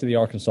I'll go back to the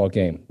Arkansas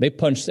game. They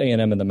punched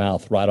A&M in the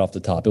mouth right off the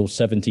top. It was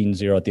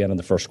 17-0 at the end of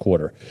the first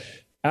quarter.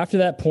 After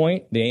that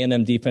point, the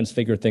A&M defense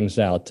figured things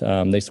out.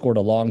 They scored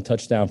a long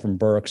touchdown from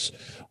Burks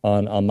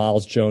on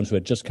Miles Jones, who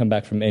had just come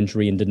back from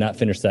injury and did not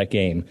finish that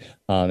game.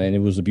 And it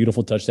was a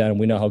beautiful touchdown, and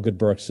we know how good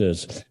Burks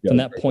is. From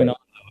that point on,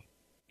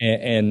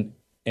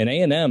 and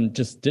A&M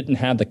just didn't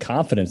have the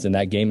confidence in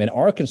that game. And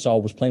Arkansas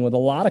was playing with a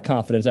lot of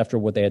confidence after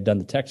what they had done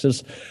to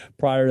Texas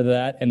prior to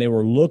that, and they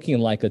were looking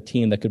like a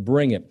team that could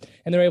bring it.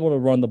 And they're able to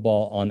run the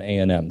ball on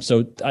A&M.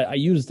 So I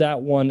used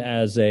that one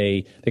as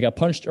they got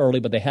punched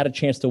early, but they had a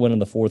chance to win in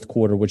the fourth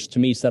quarter, which to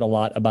me said a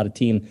lot about a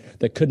team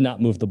that could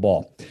not move the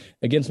ball.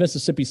 Against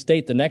Mississippi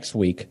State the next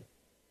week,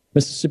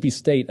 Mississippi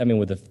State,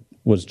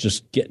 was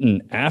just getting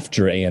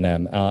after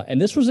A&M. And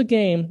this was a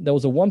game that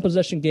was a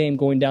one-possession game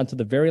going down to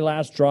the very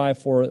last drive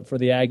for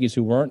the Aggies,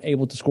 who weren't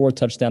able to score a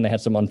touchdown. They had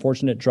some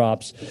unfortunate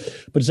drops.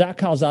 But Zach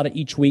Calzada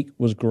each week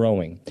was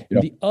growing.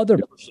 Yep. The other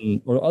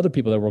person or other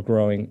people that were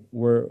growing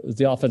was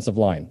the offensive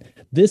line.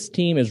 This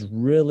team is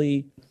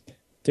really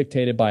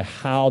dictated by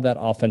how that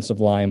offensive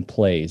line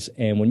plays.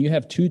 And when you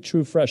have two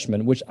true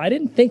freshmen, which I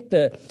didn't think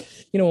that,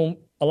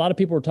 a lot of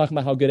people were talking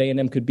about how good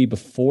A&M could be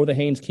before the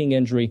Haynes King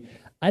injury.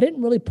 I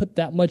didn't really put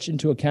that much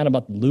into account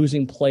about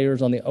losing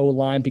players on the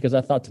O-line because I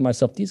thought to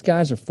myself, these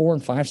guys are 4-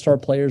 and 5-star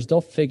players. They'll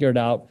figure it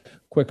out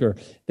quicker.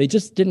 They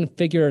just didn't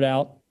figure it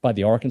out by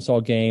the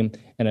Arkansas game.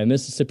 And at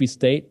Mississippi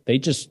State,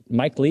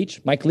 Mike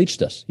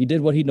leached us. He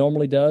did what he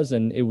normally does,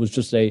 and it was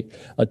just a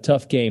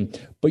tough game.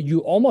 But you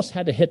almost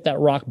had to hit that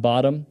rock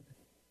bottom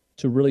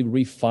to really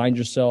re-find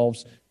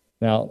yourselves.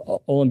 Now,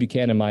 Olin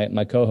Buchanan,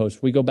 my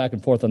co-host, we go back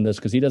and forth on this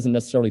because he doesn't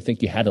necessarily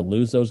think you had to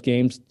lose those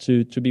games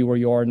to be where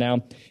you are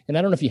now. And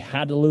I don't know if you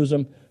had to lose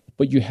them,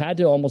 but you had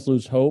to almost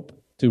lose hope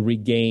to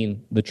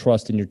regain the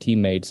trust in your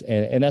teammates.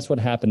 And that's what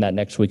happened that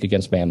next week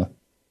against Bama.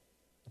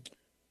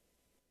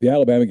 The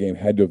Alabama game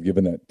had to have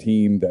given that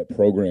team, that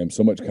program,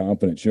 so much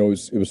confidence.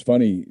 It was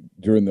funny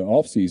during the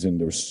offseason,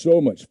 there was so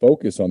much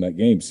focus on that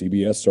game.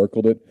 CBS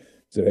circled it,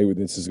 said, hey,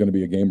 this is going to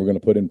be a game we're going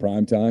to put in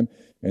prime time.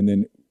 And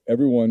then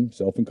everyone,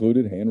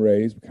 self-included, hand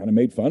raised, kind of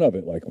made fun of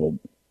it. Like, well,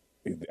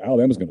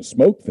 Alabama's going to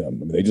smoke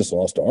them. They just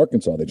lost to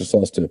Arkansas. They just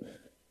lost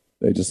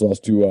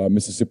to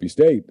Mississippi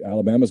State.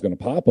 Alabama's going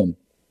to pop them.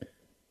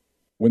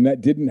 When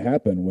that didn't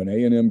happen, when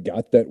A&M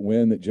got that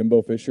win that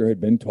Jimbo Fisher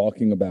had been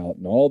talking about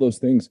and all those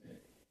things,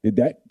 did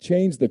that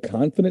change the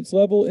confidence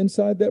level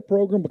inside that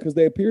program? Because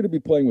they appear to be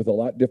playing with a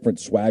lot different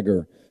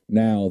swagger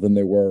now than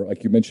they were,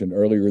 like you mentioned,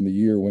 earlier in the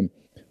year when,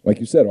 like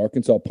you said,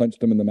 Arkansas punched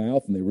them in the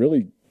mouth and they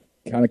really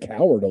kind of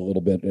cowered a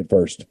little bit at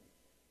first.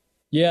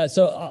 Yeah,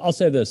 so I'll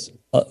say this.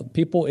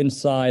 People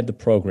inside the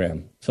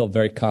program felt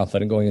very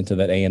confident going into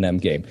that A&M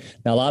game.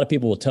 Now, a lot of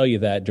people will tell you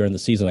that during the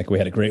season, like we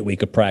had a great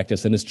week of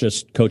practice, and it's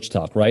just coach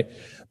talk, right?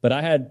 But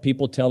I had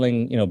people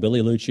telling,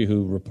 Billy Lucci,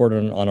 who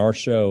reported on our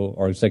show,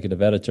 our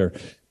executive editor,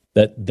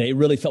 that they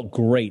really felt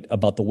great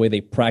about the way they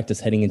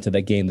practiced heading into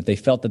that game, that they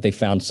felt that they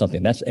found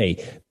something. That's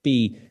A.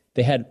 B,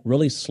 they had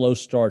really slow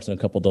starts in a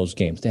couple of those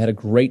games. They had a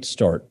great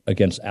start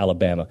against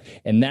Alabama,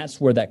 and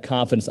that's where that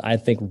confidence, I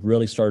think,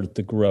 really started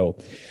to grow.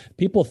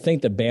 People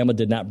think that Bama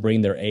did not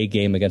bring their A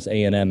game against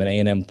A&M, and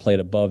A&M played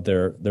above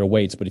their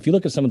weights. But if you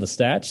look at some of the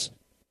stats,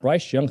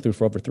 Bryce Young threw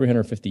for over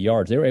 350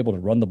 yards. They were able to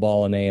run the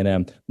ball in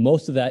A&M,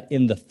 most of that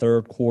in the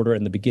third quarter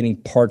and the beginning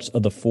parts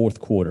of the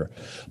fourth quarter.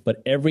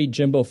 But every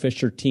Jimbo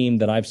Fisher team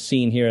that I've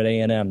seen here at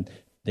A&M,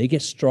 they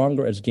get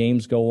stronger as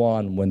games go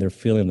on when they're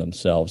feeling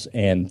themselves,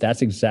 and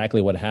that's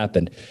exactly what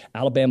happened.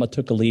 Alabama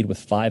took a lead with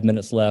 5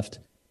 minutes left,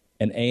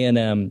 and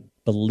A&M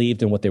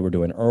believed in what they were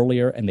doing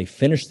earlier, and they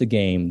finished the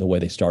game the way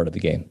they started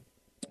the game.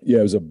 Yeah,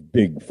 it was a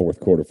big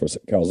fourth quarter for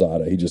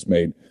Calzada. He just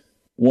made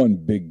one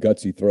big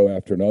gutsy throw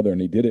after another,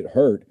 and he did it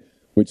hurt,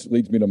 which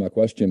leads me to my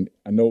question.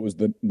 I know it was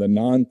the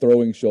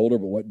non-throwing shoulder,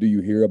 but what do you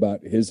hear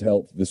about his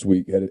health this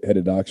week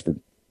headed to Oxford?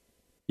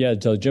 Yeah,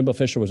 so Jimbo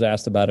Fisher was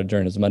asked about it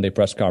during his Monday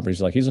press conference.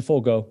 He's like, he's a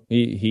full go.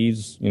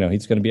 He's going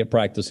to be at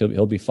practice.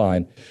 He'll be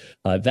fine.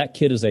 That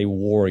kid is a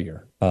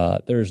warrior.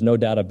 There's no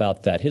doubt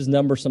about that. His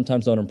numbers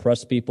sometimes don't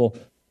impress people,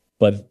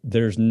 but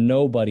there's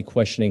nobody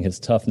questioning his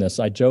toughness.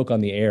 I joke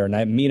on the air, and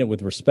I mean it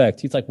with respect.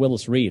 He's like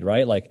Willis Reed,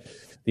 right? Like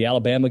the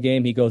Alabama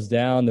game, he goes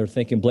down. They're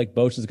thinking Blake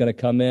Bosch is going to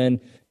come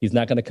in. He's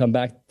not going to come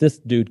back. This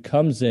dude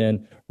comes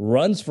in,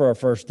 runs for a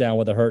first down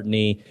with a hurt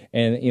knee,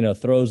 and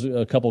throws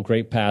a couple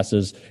great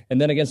passes. And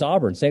then against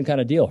Auburn, same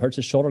kind of deal. Hurts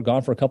his shoulder,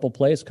 gone for a couple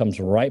plays, comes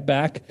right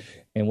back.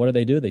 And what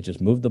do? They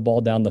just move the ball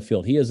down the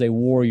field. He is a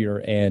warrior.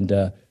 And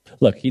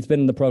look, he's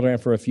been in the program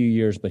for a few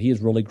years, but he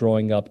is really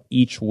growing up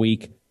each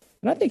week.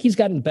 And I think he's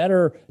gotten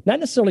better,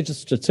 not necessarily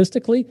just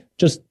statistically,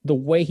 just the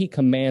way he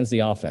commands the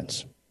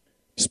offense.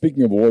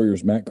 Speaking of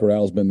Warriors, Matt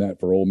Corral's been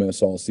that for Ole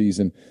Miss all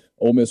season.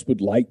 Ole Miss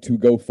would like to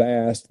go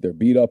fast. They're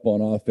beat up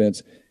on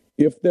offense.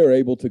 If they're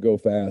able to go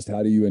fast,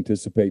 how do you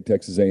anticipate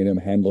Texas A&M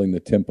handling the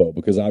tempo?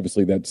 Because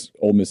obviously that's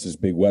Ole Miss's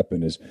big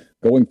weapon is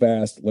going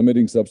fast,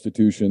 limiting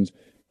substitutions,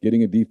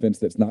 getting a defense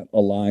that's not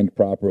aligned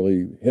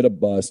properly, hit a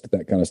bust,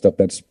 that kind of stuff.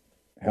 That's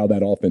how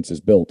that offense is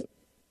built.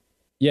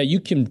 Yeah,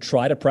 you can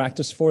try to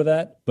practice for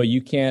that, but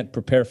you can't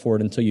prepare for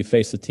it until you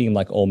face a team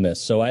like Ole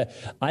Miss. So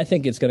I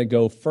think it's going to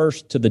go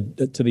first to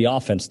the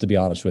offense, to be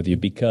honest with you,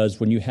 because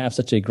when you have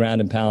such a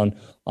ground and pound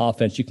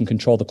offense, you can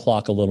control the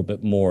clock a little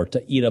bit more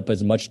to eat up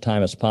as much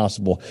time as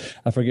possible.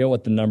 I forget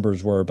what the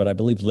numbers were, but I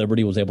believe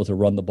Liberty was able to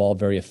run the ball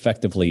very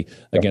effectively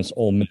against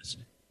Ole Miss.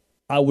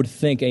 I would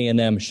think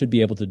A&M should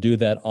be able to do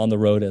that on the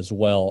road as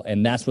well,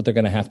 and that's what they're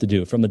going to have to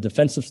do. From a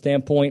defensive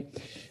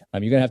standpoint,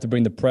 you're going to have to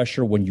bring the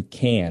pressure when you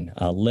can,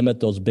 limit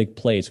those big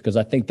plays, because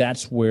I think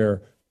that's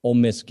where Ole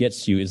Miss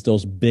gets you is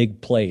those big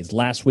plays.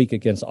 Last week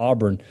against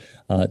Auburn,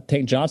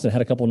 Tank Johnson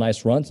had a couple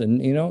nice runs,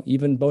 and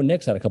even Bo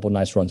Nix had a couple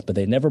nice runs, but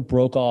they never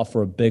broke off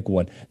for a big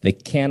one. They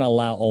can't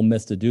allow Ole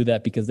Miss to do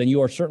that because then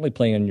you are certainly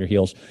playing on your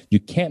heels. You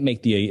can't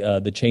make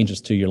the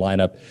changes to your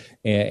lineup,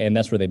 and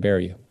that's where they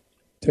bury you.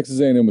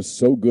 Texas A&M was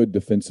so good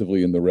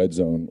defensively in the red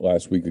zone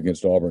last week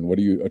against Auburn. What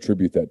do you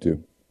attribute that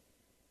to?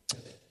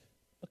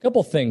 A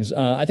couple things.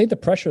 I think the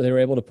pressure they were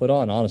able to put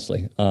on,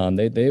 honestly.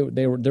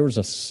 There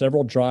was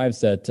several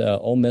drives that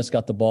Ole Miss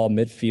got the ball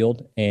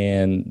midfield,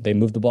 and they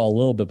moved the ball a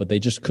little bit, but they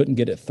just couldn't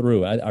get it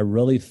through. I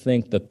really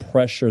think the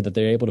pressure that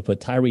they're able to put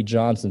Tyree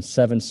Johnson,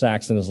 7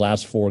 sacks in his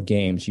last 4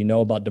 games. You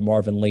know about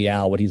DeMarvin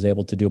Leal, what he's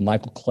able to do.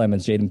 Michael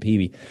Clemens, Jaden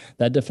Peavy.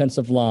 That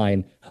defensive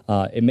line,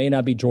 it may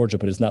not be Georgia,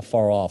 but it's not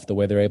far off the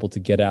way they're able to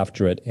get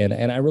after it.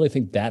 And I really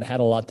think that had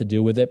a lot to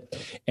do with it.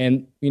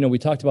 And, we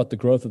talked about the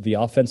growth of the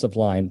offensive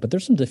line, but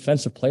there's some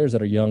defensive players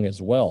that are young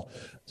as well.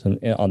 So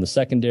on the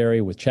secondary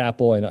with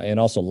Chappell and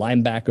also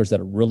linebackers that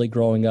are really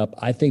growing up.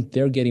 I think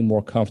they're getting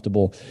more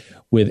comfortable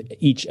with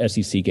each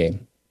SEC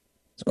game.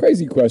 It's a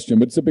crazy question,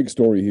 but it's a big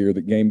story here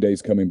that Game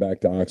Day's coming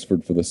back to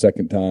Oxford for the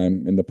second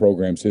time in the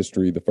program's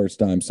history, the first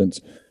time since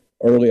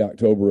early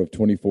October of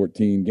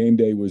 2014. Game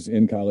Day was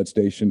in College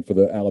Station for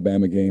the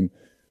Alabama game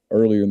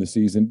earlier in the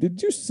season.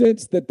 Did you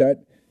sense that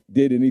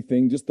did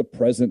anything, just the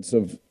presence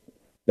of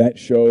that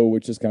show,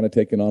 which has kind of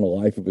taken on a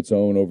life of its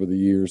own over the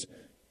years,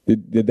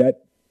 did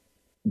that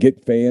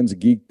get fans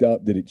geeked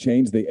up? Did it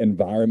change the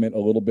environment a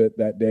little bit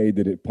that day?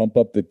 Did it pump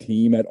up the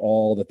team at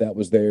all that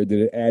was there?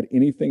 Did it add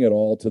anything at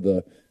all to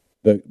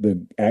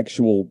the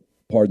actual,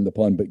 pardon the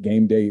pun, but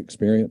Game Day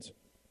experience?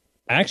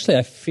 Actually,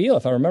 I feel,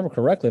 if I remember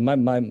correctly, my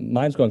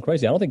mind's going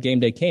crazy. I don't think Game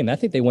Day came. I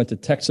think they went to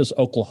Texas,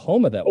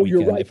 Oklahoma that weekend.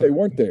 Oh, you're right. They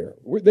weren't there.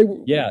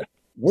 Yeah.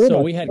 What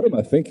am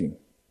I thinking?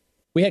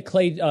 We had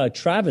Clay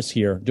Travis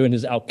here doing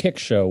his Outkick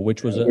show,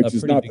 which was which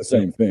is not the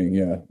same thing.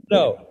 Yeah.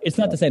 No, it's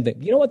not the same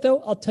thing. You know what,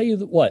 though? I'll tell you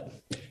what.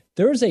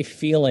 There is a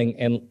feeling,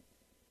 and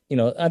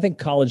I think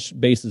college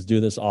bases do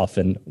this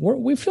often.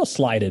 We feel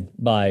slighted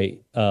by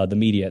the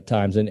media at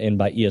times and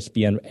by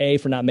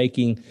ESPN, for not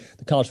making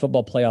the college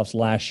football playoffs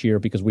last year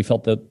because we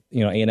felt that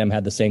A&M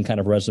had the same kind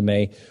of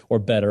resume or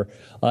better.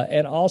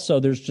 And also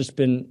there's just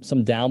been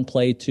some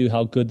downplay to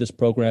how good this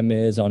program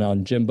is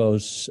on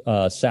Jimbo's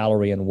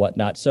salary and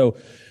whatnot. So,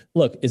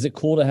 look, is it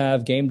cool to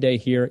have Game Day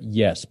here?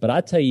 Yes. But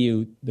I tell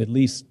you, at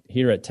least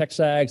here at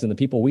Texags and the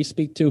people we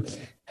speak to,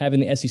 having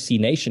the SEC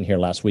Nation here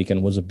last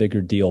weekend was a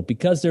bigger deal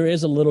because there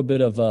is a little bit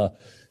of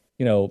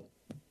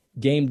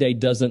Game Day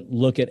doesn't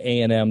look at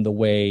A&M the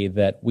way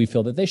that we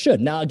feel that they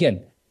should. Now,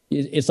 again,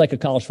 it's like a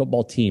college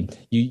football team.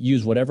 You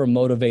use whatever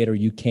motivator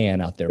you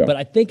can out there. Yeah. But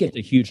I think it's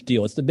a huge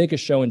deal. It's the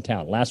biggest show in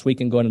town. Last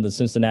weekend going to the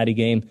Cincinnati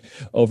game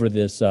over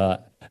this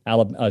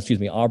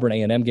Auburn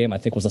A&M game, I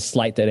think was a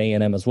slight at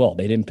A&M as well.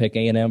 They didn't pick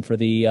A&M for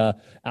the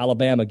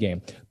Alabama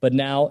game. But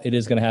now it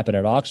is going to happen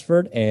at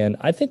Oxford. And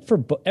I think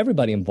for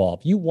everybody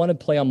involved, you want to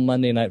play on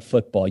Monday Night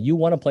Football. You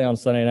want to play on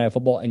Sunday Night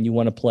Football, and you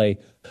want to play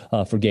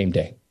for Game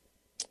Day.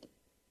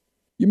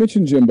 You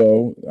mentioned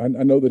Jimbo. I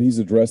know that he's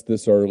addressed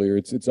this earlier.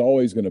 It's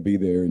always going to be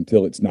there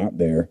until it's not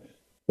there.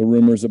 The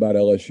rumors about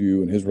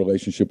LSU and his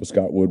relationship with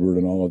Scott Woodward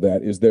and all of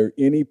that. Is there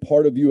any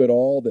part of you at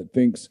all that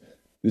thinks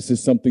this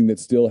is something that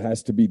still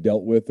has to be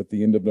dealt with at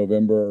the end of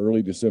November or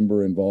early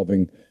December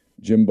involving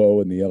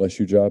Jimbo and the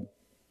LSU job?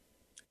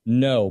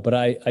 No, but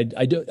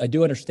I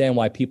do understand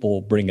why people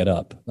bring it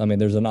up. I mean,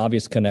 there's an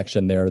obvious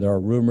connection there. There are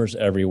rumors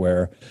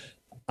everywhere.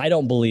 I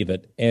don't believe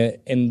it.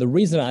 And the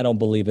reason I don't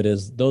believe it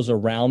is those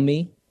around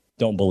me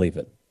don't believe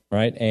it.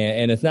 right?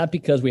 And it's not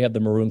because we have the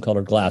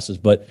maroon-colored glasses,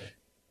 but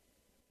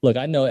look,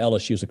 I know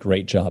LSU is a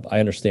great job. I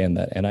understand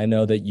that. And I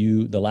know that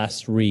the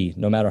last three,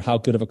 no matter how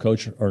good of a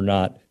coach or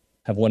not,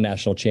 have won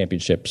national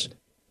championships.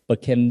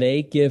 But can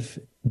they give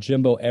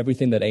Jimbo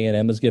everything that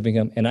A&M is giving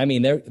him? And I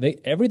mean,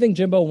 everything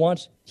Jimbo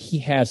wants, he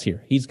has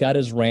here. He's got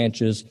his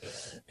ranches.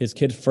 His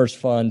Kids First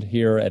Fund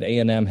here at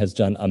A&M has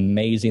done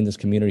amazing. This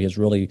community has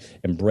really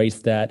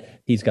embraced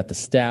that. He's got the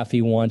staff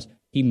he wants.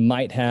 He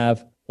might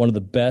have one of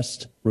the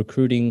best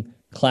recruiting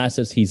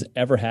classes he's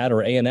ever had,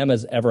 or A&M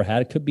has ever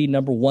had. It could be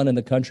number one in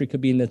the country,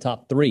 could be in the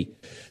top three.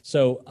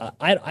 So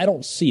I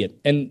don't see it.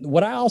 And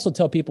what I also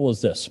tell people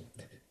is this.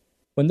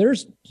 When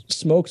there's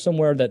smoke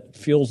somewhere that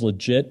feels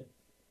legit,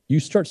 you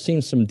start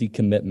seeing some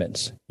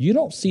decommitments. You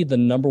don't see the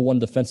number one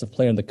defensive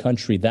player in the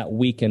country that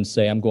weekend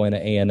say, I'm going to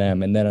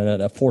A&M, and then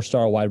a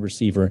four-star wide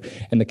receiver,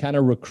 and the kind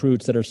of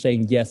recruits that are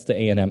saying yes to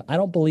A&M. I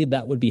don't believe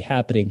that would be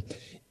happening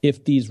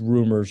if these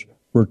rumors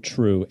were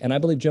true. And I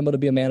believe Jimbo to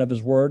be a man of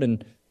his word,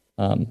 and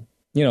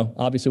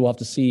obviously we'll have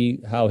to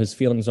see how his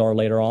feelings are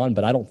later on,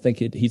 but I don't think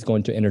he's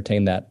going to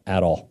entertain that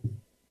at all.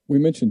 We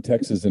mentioned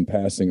Texas in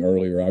passing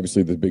earlier.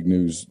 Obviously, the big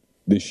news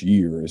this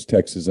year is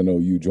Texas and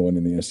OU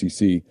joining the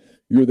SEC.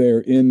 You're there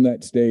in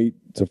that state.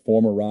 It's a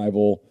former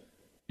rival.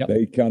 Yep.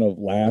 They kind of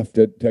laughed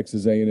at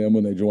Texas A&M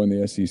when they joined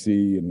the SEC,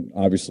 and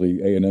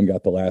obviously A&M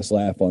got the last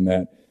laugh on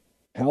that.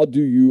 How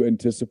do you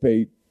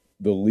anticipate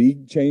the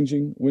league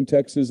changing when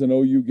Texas and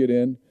OU get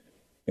in?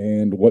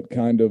 And what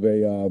kind of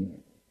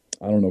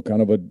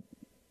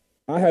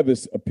I have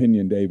this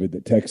opinion, David,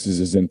 that Texas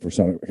is in for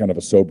some kind of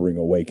a sobering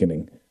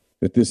awakening,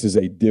 that this is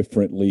a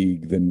different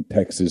league than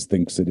Texas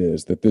thinks it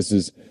is, that this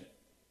is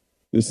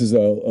a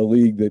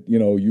league that,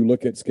 you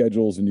look at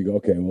schedules and you go,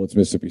 okay, well, it's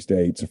Mississippi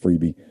State, it's a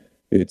freebie.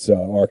 It's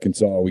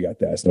Arkansas, we got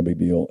that, it's no big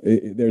deal.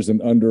 There's an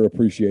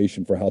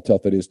underappreciation for how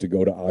tough it is to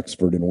go to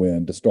Oxford and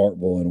win, to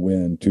Starkville and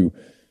win, to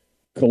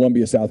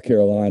Columbia, South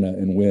Carolina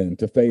and win,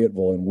 to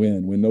Fayetteville and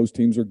win. When those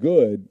teams are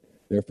good,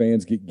 their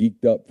fans get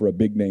geeked up for a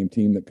big-name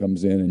team that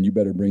comes in, and you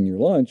better bring your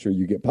lunch or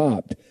you get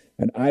popped.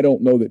 And I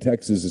don't know that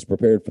Texas is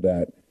prepared for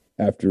that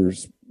after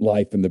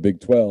life in the Big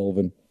 12.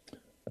 And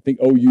I think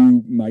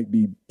OU might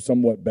be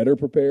somewhat better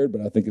prepared,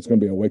 but I think it's going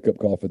to be a wake-up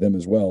call for them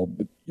as well.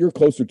 But you're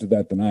closer to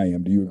that than I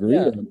am. Do you agree,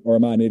 or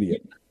am I an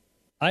idiot?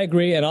 I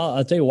agree, and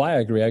I'll tell you why I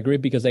agree. I agree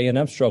because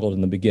A&M struggled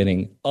in the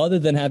beginning, other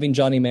than having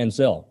Johnny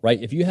Manziel,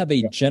 right? If you have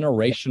a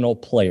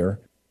generational player,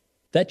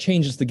 that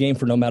changes the game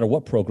for no matter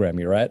what program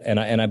you're at, and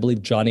I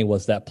believe Johnny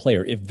was that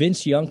player. If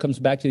Vince Young comes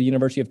back to the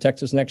University of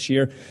Texas next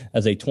year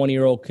as a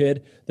 20-year-old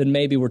kid, then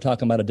maybe we're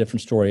talking about a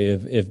different story.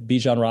 If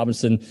Bijan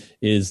Robinson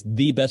is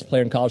the best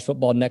player in college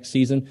football next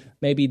season,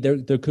 maybe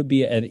there could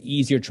be an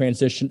easier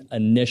transition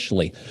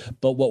initially.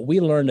 But what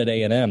we learned at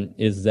A&M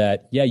is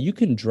that, you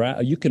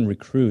can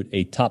recruit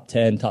a top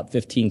 10, top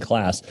 15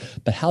 class,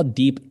 but how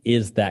deep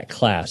is that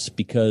class?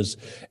 Because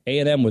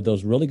A&M with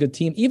those really good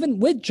teams,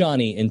 even with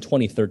Johnny in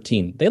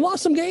 2013, they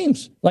lost some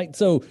games. I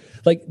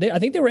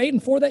think they were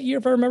 8-4 that year,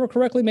 if I remember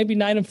correctly, maybe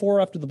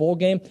 9-4 after the bowl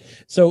game.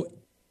 So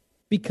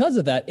because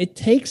of that, it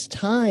takes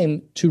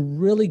time to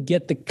really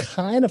get the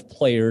kind of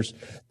players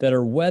that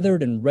are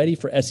weathered and ready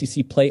for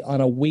SEC play on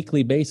a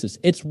weekly basis.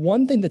 It's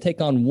one thing to take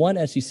on one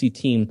SEC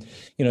team,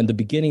 in the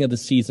beginning of the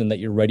season that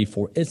you're ready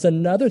for. It's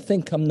another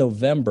thing come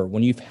November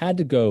when you've had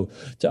to go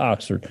to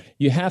Oxford,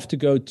 you have to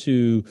go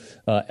to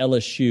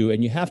LSU,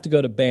 and you have to go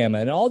to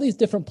Bama, and all these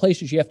different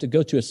places you have to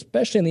go to,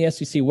 especially in the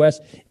SEC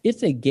West.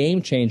 It's a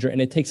game changer,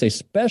 and it takes a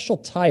special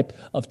type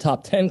of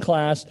top 10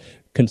 class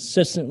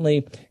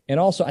consistently. And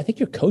also, I think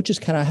your coaches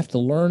kind of have to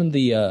learn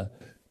the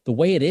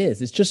way it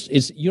is.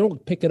 It's you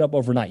don't pick it up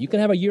overnight. You can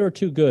have a year or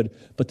two good,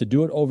 but to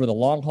do it over the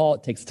long haul,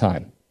 it takes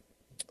time.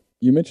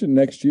 You mentioned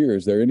next year.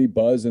 Is there any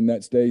buzz in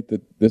that state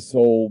that this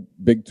whole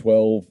Big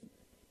 12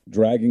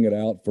 dragging it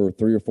out for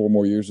 3 or 4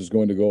 more years is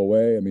going to go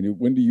away? I mean,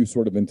 when do you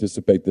sort of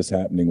anticipate this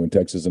happening, when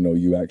Texas and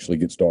OU actually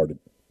get started?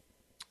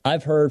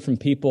 I've heard from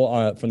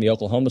people from the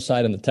Oklahoma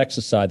side and the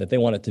Texas side that they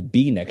want it to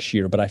be next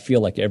year, but I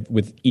feel like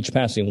with each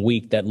passing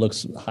week, that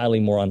looks highly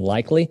more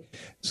unlikely,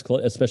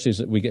 especially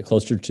as we get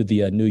closer to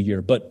the new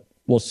year. But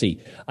we'll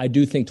see. I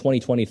do think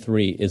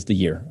 2023 is the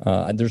year.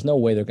 There's no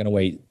way they're going to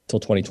wait till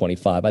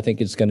 2025. I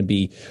think it's going to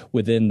be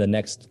within the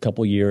next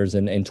couple years,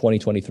 and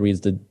 2023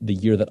 is the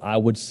year that I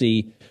would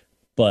see.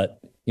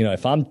 But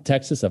if I'm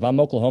Texas, if I'm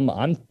Oklahoma,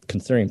 I'm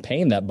considering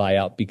paying that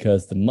buyout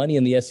because the money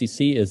in the SEC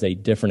is a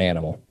different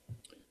animal.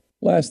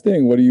 Last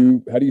thing,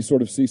 how do you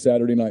sort of see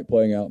Saturday night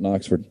playing out in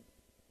Oxford?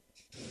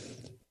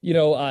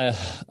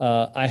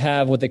 I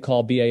have what they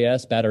call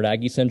BAS, battered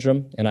Aggie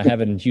syndrome, and I have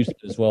it in Houston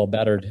as well,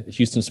 battered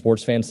Houston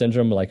sports fan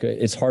syndrome. Like,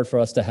 it's hard for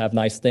us to have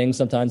nice things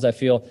sometimes, I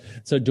feel.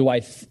 So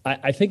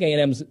I think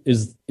A&M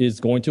is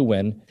going to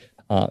win,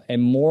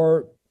 and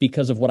more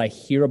because of what I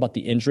hear about the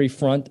injury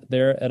front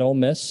there at Ole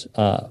Miss.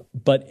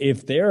 But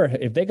if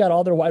they got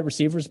all their wide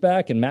receivers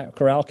back and Matt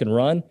Corral can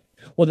run,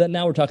 well, then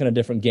now we're talking a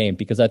different game,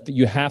 because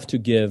you have to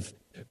give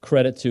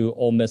credit to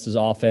Ole Miss's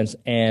offense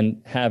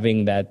and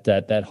having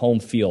that home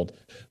field.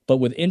 But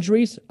with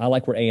injuries, I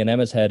like where A&M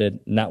is headed,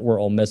 not where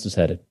Ole Miss is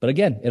headed. But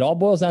again, it all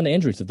boils down to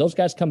injuries. If those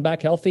guys come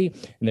back healthy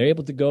and they're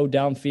able to go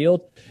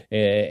downfield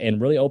and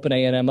really open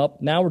A&M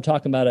up, now we're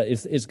talking about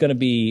it's going to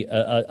be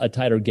a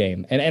tighter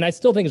game. And I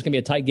still think it's going to be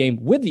a tight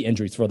game with the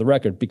injuries, for the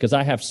record, because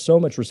I have so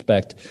much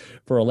respect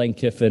for Lane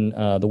Kiffin,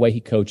 the way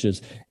he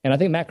coaches. And I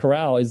think Matt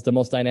Corral is the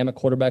most dynamic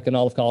quarterback in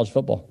all of college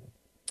football.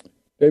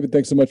 David,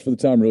 thanks so much for the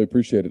time. Really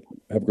appreciate it.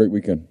 Have a great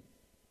weekend.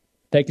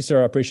 Thank you,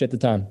 sir. I appreciate the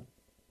time.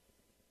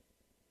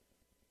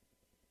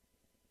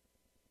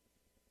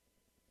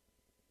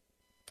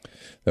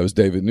 That was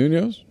David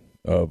Munoz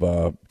of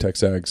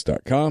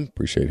TexAgs.com.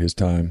 Appreciate his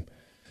time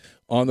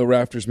on the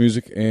Rafters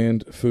Music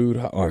and Food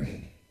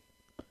Hotline.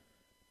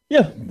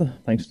 Yeah,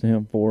 thanks to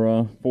him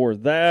for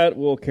that.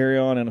 We'll carry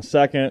on in a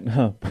second.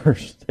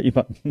 First, tell you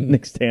about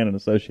Nick Stan and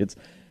Associates.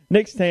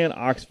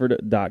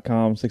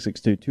 NickStanOxford.com,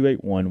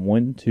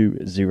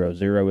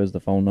 662-281-1200 is the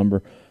phone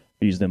number.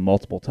 Use them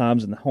multiple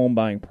times in the home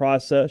buying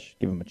process.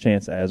 Give them a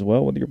chance as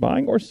well, whether you're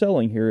buying or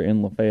selling here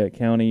in Lafayette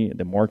County.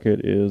 The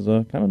market is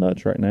kind of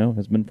nuts right now.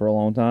 Has been for a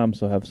long time,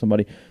 so have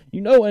somebody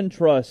you know and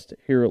trust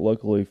here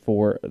locally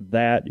for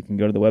that. You can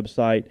go to the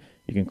website.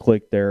 You can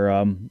click their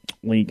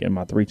link in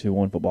my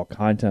 321 football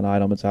content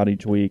item. It's out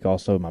each week.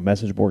 Also, my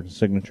message board and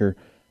signature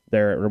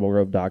there at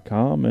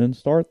rebelgrove.com, and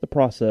start the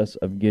process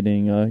of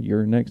getting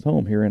your next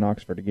home here in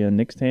Oxford. Again,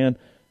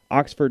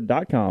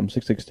 NickStanOxford.com,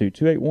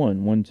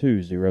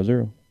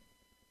 662-281-1200.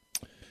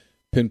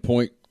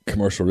 Pinpoint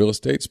Commercial Real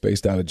Estate is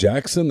based out of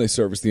Jackson. They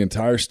service the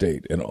entire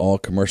state in all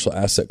commercial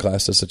asset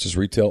classes such as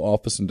retail,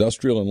 office,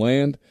 industrial, and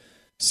land.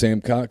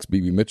 Sam Cox,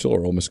 B.B. Mitchell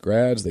are Ole Miss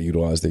grads. They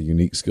utilize their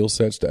unique skill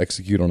sets to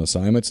execute on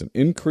assignments and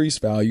increase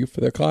value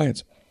for their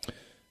clients.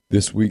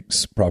 This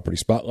week's property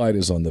spotlight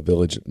is on the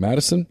Village at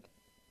Madison.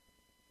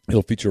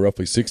 It'll feature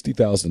roughly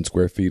 60,000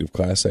 square feet of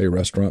Class A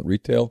restaurant,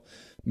 retail,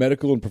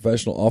 medical, and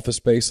professional office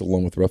space,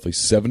 along with roughly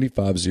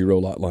 75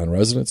 zero-lot line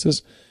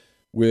residences,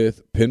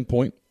 with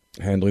Pinpoint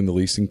handling the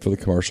leasing for the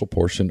commercial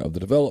portion of the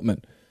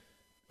development.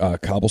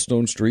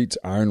 Cobblestone streets,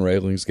 iron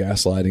railings,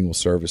 gas lighting will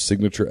serve as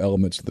signature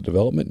elements of the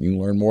development. You can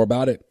learn more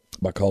about it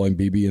by calling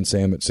BB and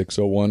Sam at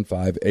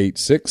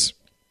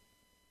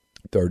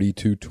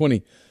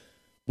 601-586-3220.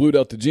 Blue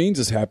Delta Jeans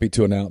is happy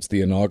to announce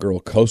the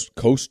inaugural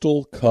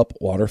Coastal Cup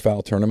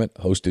Waterfowl Tournament,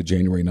 hosted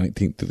January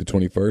 19th through the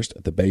 21st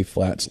at the Bay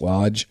Flats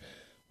Lodge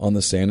on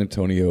the San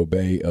Antonio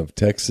Bay of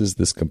Texas.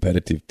 This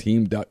competitive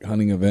team duck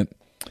hunting event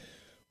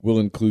will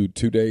include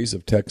 2 days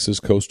of Texas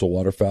coastal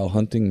waterfowl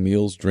hunting,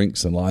 meals,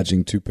 drinks, and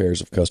lodging, 2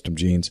 pairs of custom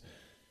jeans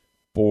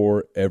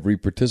for every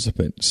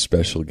participant.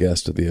 Special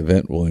guest of the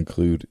event will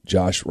include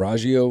Josh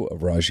Raggio of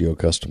Raggio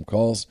Custom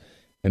Calls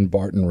and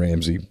Barton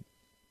Ramsey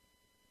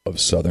of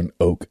Southern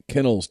Oak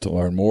Kennels. To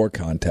learn more,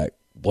 contact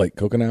Blake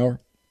Kokenauer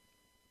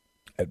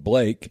at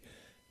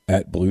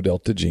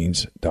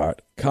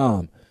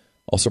blake@bluedeltajeans.com.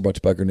 Also brought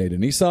to you by Grenada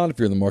Nissan. If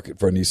you're in the market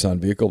for a Nissan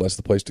vehicle, that's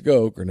the place to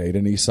go.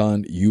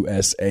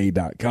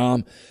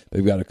 GrenadaNissanUSA.com.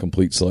 They've got a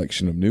complete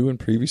selection of new and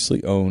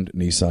previously owned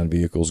Nissan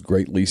vehicles.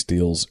 Great lease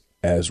deals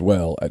as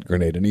well at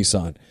Grenada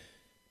Nissan.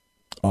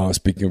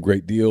 Speaking of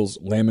great deals,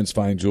 Lammons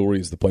Fine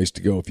Jewelry is the place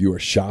to go if you are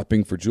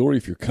shopping for jewelry.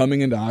 If you're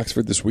coming into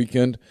Oxford this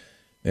weekend,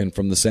 and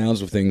from the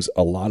sounds of things,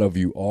 a lot of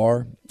you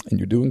are, and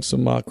you're doing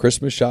some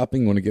Christmas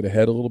shopping, want to get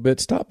ahead a little bit,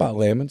 stop by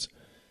Lammons,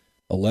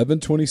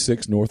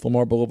 1126 North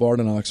Lamar Boulevard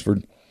in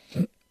Oxford.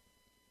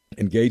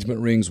 Engagement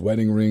rings,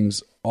 wedding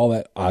rings, all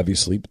that,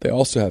 obviously. But they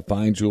also have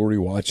fine jewelry,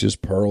 watches,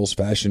 pearls,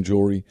 fashion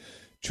jewelry,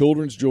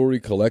 children's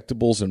jewelry,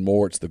 collectibles, and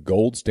more. It's the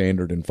gold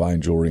standard in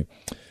fine jewelry.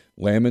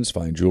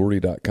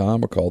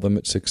 LammonsFineJewelry.com, or call them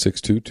at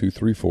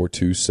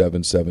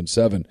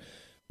 662-234-2777.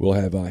 We'll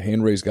have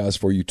hand-raised guys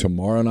for you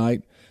tomorrow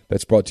night.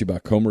 That's brought to you by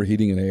Comer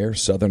Heating and Air,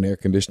 Southern Air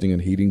Conditioning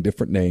and Heating,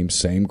 different names,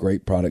 same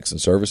great products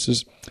and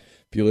services.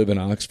 If you live in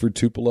Oxford,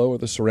 Tupelo, or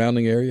the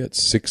surrounding area, it's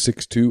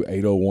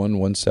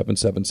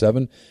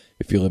 662-801-1777.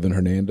 If you live in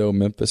Hernando,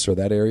 Memphis, or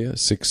that area,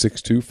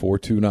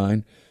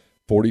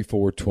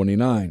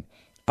 662-429-4429.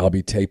 I'll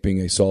be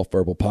taping a Soft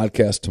Verbal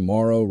podcast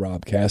tomorrow.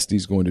 Rob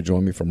Cassidy's going to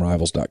join me from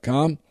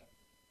Rivals.com.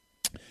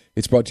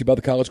 It's brought to you by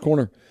the College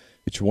Corner.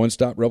 It's your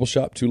one-stop Rebel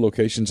Shop, 2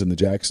 locations in the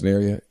Jackson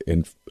area.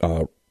 In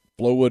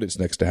Flowood, it's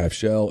next to Half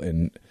Shell.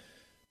 In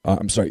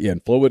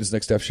Flowood, it's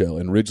next to Half Shell.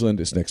 In Ridgeland,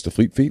 it's next to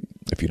Fleet Feet.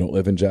 If you don't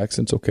live in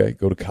Jackson, it's okay.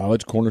 Go to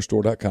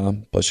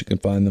collegecornerstore.com. Plus, you can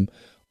find them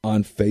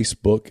on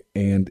Facebook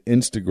and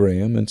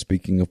Instagram. And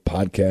speaking of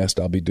podcast,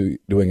 I'll be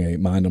doing a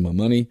Mind on My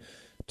Money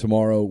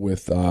tomorrow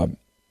with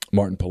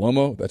Martin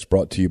Palomo. That's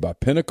brought to you by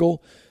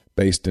Pinnacle,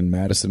 based in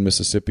Madison,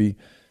 Mississippi.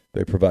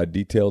 They provide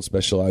detailed,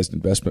 specialized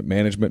investment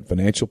management,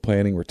 financial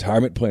planning,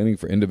 retirement planning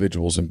for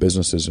individuals and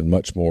businesses, and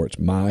much more. It's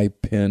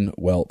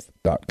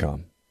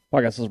mypinwealth.com.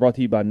 Podcast is brought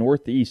to you by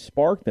Northeast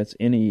Spark. That's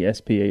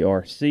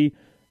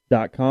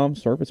NESPARC.com.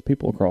 Service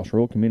people across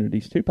rural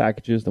communities. 2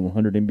 packages, the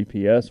 100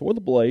 Mbps or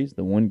the Blaze,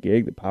 the 1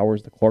 gig that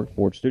powers the Clark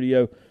Ford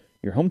studio.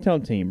 Your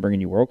hometown team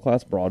bringing you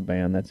world-class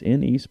broadband. That's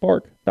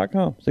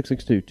NESPARC.com.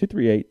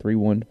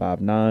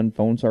 662-238-3159.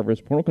 Phone service,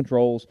 parental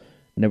controls,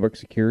 network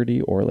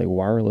security, or a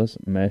wireless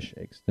mesh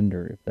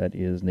extender if that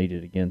is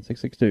needed. Again,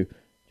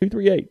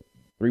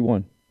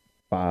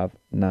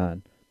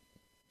 662-238-3159.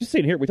 Just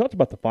seeing here, we talked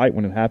about the fight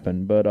when it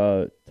happened,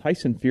 but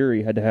Tyson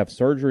Fury had to have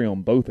surgery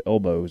on both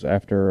elbows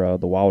after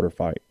the Wilder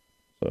fight.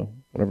 So,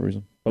 whatever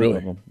reason. Both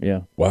of them.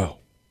 Yeah. Wow.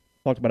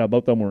 Talked about how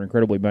both of them were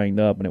incredibly banged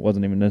up, and it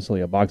wasn't even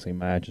necessarily a boxing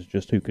match. It's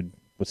just who could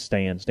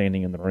withstand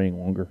standing in the ring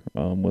longer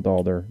with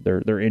all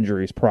their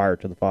injuries prior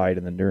to the fight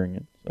and then during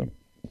it. So,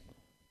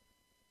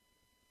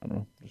 I don't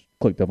know. Just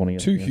clicked up on it.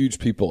 Two huge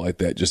people like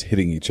that just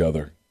hitting each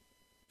other.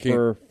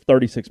 For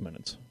 36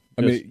 minutes.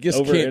 I mean, it just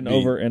over can't and be.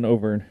 over and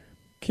over.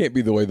 Can't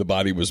be the way the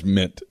body was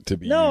meant to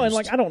be No, used.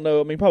 and I don't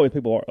know. I mean, probably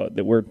people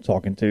that we're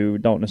talking to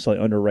don't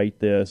necessarily underrate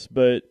this,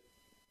 but,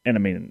 and I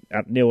mean,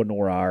 Neil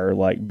nor I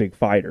are big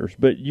fighters,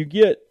 but you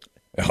get.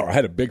 Oh, I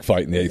had a big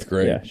fight in the 8th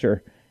grade. Yeah,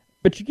 sure.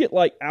 But you get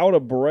out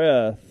of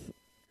breath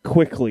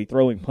quickly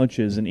throwing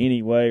punches in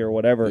any way or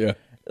whatever. Yeah.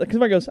 Because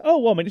somebody goes, oh,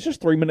 well, I mean, it's just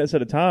 3 minutes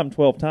at a time,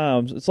 12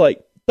 times. It's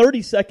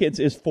 30 seconds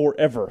is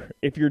forever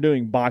if you're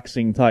doing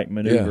boxing-type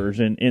maneuvers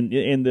and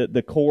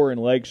the core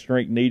and leg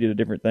strength needed of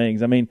different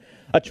things. I mean,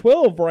 a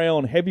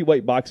 12-round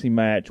heavyweight boxing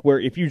match where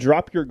if you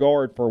drop your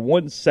guard for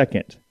 1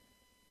 second,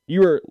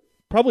 you are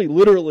probably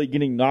literally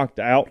getting knocked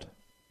out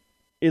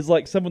is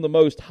some of the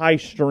most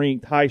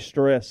high-strength,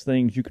 high-stress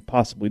things you could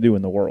possibly do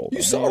in the world.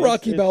 You saw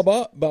Rocky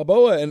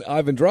Balboa and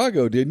Ivan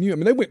Drago, didn't you? I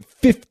mean, they went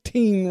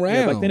 15 rounds.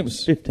 Yeah, back then it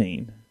was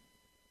 15.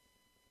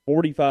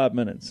 45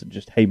 minutes of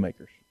just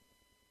haymakers.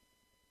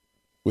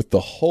 With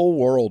the whole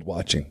world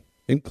watching,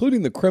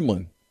 including the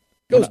Kremlin.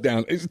 Goes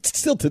down. It's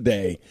still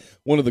today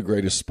one of the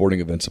greatest sporting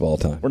events of all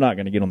time. We're not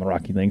going to get on the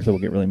Rocky thing, so we'll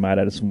get really mad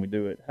at us when we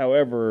do it.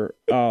 However,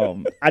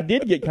 I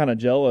did get kind of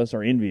jealous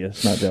or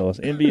envious, not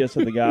jealous, envious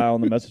of the guy on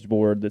the message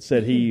board that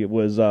said he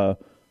was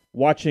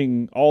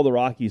watching all the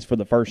Rockies for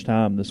the first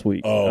time this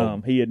week.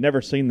 Oh, he had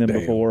never seen them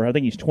before. I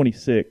think he's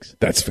 26.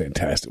 That's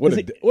fantastic.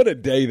 What a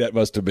day that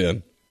must have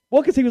been.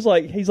 Well, because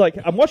he's like,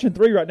 I'm watching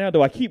 3 right now.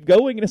 Do I keep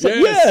going? And it's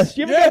yes,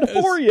 you haven't got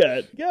to 4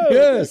 yet. Go.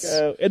 Yes.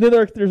 Go. And then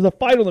there's a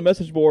fight on the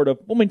message board of,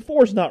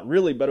 4's not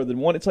really better than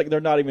 1. It's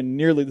they're not even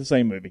nearly the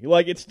same movie.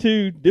 It's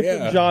 2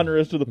 different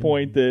genres to the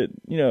point that,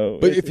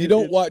 But if you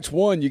don't watch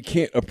 1, you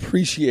can't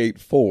appreciate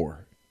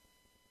 4.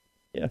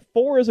 Yeah,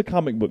 4 is a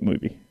comic book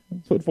movie.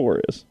 That's what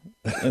 4 is.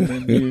 And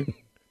then you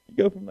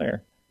go from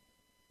there.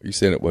 Are you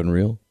saying it wasn't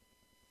real?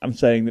 I'm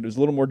saying that it was a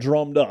little more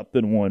drummed up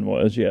than 1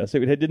 was. Yes,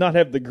 it did not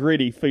have the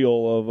gritty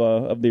feel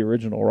of the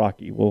original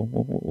Rocky.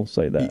 We'll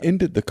say that. He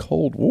ended the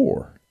Cold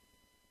War.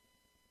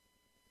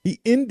 He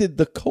ended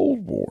the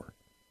Cold War.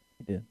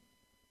 He did.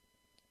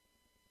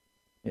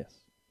 Yes.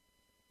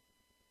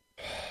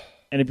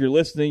 And if you're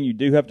listening, you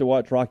do have to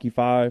watch Rocky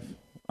 5.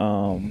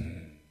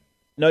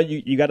 No,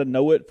 you got to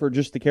know it for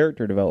just the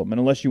character development,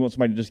 unless you want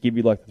somebody to just give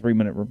you the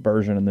 3-minute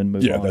version and then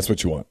move on. Yeah, that's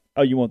what you want.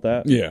 Oh, you want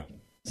that? Yeah.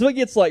 So it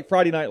gets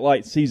Friday Night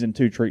Lights Season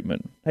 2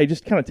 treatment. Hey,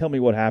 just kind of tell me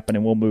what happened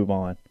and we'll move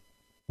on.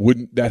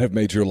 Wouldn't that have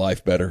made your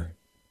life better?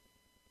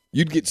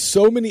 You'd get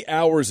so many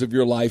hours of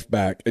your life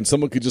back, and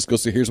someone could just go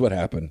say, here's what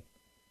happened,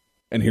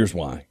 and here's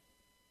why.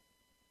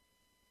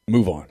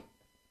 Move on.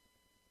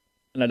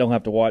 And I don't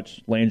have to watch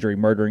Landry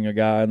murdering a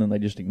guy and then they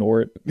just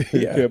ignore it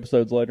 2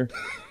 episodes later.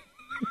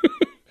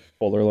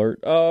 Spoiler alert.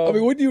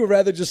 Wouldn't you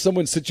rather just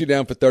someone sit you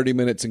down for 30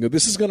 minutes and go,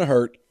 this is going to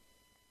hurt,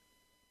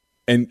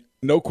 and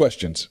no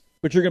questions.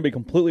 But you're going to be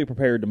completely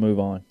prepared to move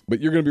on.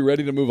 But you're going to be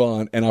ready to move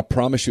on, and I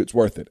promise you it's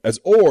worth it.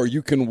 Or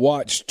you can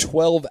watch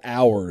 12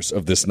 hours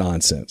of this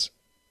nonsense.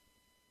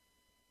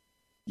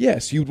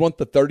 Yes, you'd want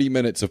the 30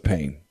 minutes of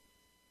pain.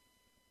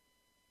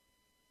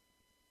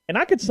 And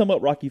I could sum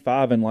up Rocky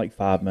 5 in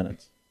 5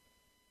 minutes.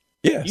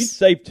 Yes. You'd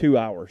save 2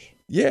 hours.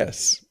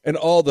 Yes. And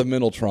all the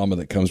mental trauma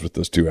that comes with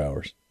those 2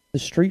 hours. The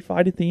street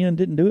fight at the end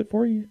didn't do it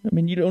for you? I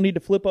mean, you don't need to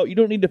flip up. You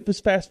don't need to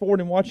just fast forward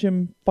and watch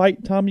him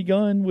fight Tommy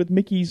Gunn with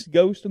Mickey's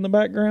ghost in the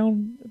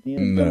background at the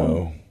end?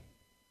 No.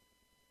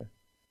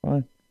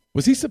 Fine.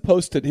 Was he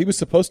supposed to? He was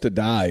supposed to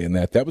die in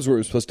that. That was where it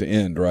was supposed to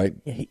end, right?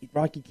 Yeah,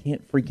 Rocky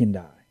can't freaking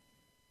die.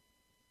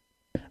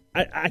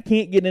 I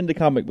can't get into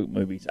comic book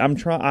movies. I've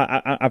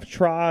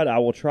tried. I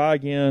will try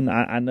again.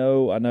 I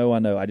know.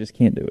 I just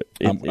can't do it.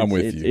 I'm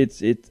with you.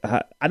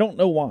 I don't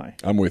know why.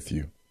 I'm with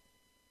you.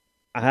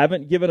 I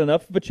haven't given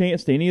enough of a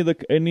chance to any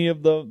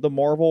of the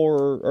Marvel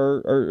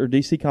or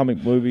DC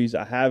comic movies.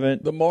 I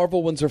haven't. The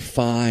Marvel ones are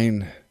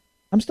fine.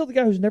 I'm still the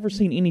guy who's never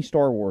seen any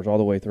Star Wars all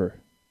the way through.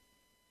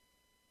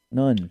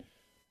 None.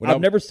 I've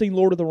never seen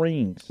Lord of the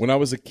Rings. When I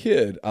was a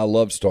kid, I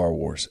loved Star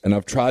Wars, and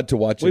I've tried to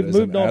watch it as an adult.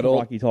 We've moved on to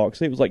Rocky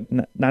Talks. It was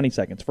 90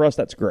 seconds. For us,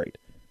 that's great.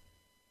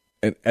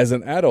 And as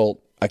an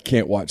adult, I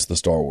can't watch the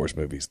Star Wars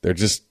movies. They're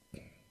just,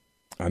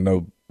 I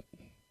know,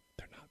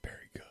 they're not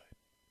very good.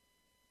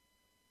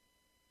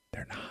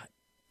 They're not.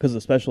 Because of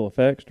the special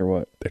effects or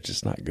what? They're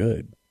just not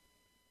good.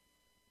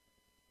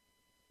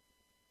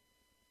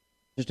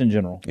 Just in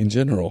general. In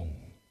general.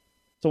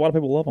 So a lot of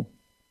people love them.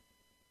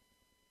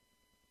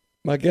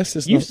 My guess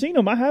is you've seen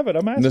them. I haven't.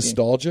 I'm asking.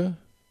 Nostalgia.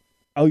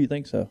 Oh, you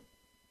think so?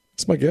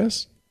 That's my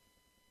guess.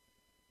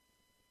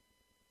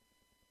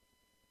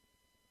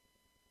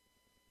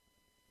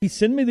 If you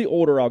send me the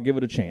order, I'll give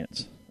it a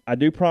chance. I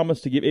do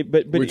promise to give it.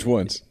 But Which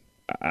ones?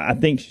 I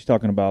think she's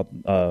talking about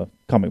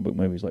comic book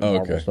movies like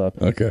Marvel stuff.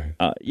 Okay.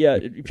 Yeah,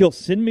 if you'll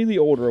send me the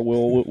order,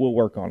 we'll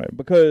work on it,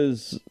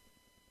 because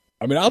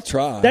I mean, I'll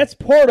try. that's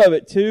part of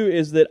it too.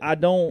 Is that I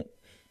don't.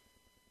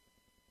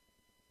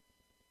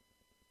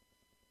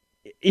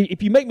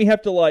 If you make me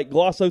have to like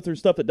gloss through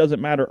stuff that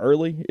doesn't matter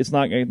early, it's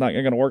not going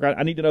to work.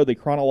 I need to know the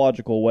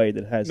chronological way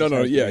that has.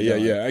 No,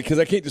 yeah. Because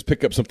I can't just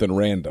pick up something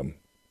random.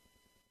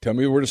 Tell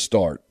me where to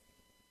start.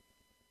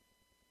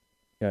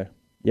 Okay.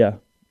 Yeah.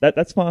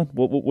 That's fine.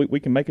 We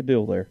can make a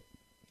deal there.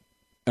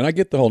 And I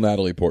get the whole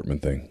Natalie Portman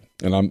thing,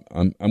 and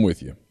I'm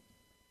with you.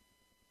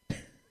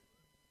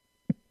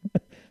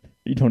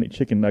 You don't eat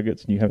chicken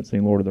nuggets, and you haven't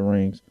seen Lord of the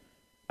Rings.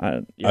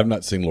 I've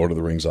not seen Lord of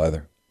the Rings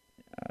either.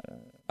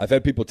 I've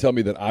had people tell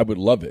me that I would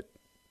love it,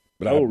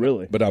 but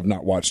really? But I've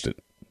not watched it.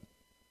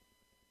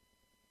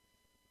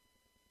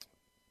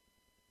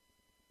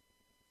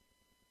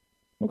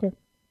 Okay.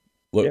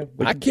 Look, Yeah,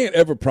 I can't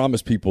ever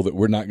promise people that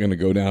we're not going to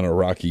go down a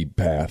rocky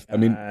path. I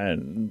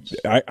mean,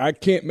 I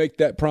can't make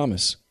that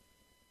promise.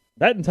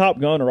 That and Top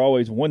Gun are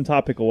always one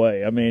topic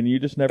away. I mean, you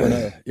just never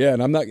know. Yeah,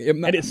 and I'm not.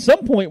 And at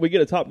some point, we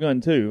get a Top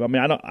Gun too. I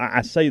mean,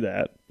 I say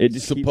that it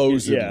just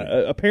supposedly.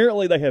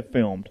 Apparently, they have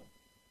filmed.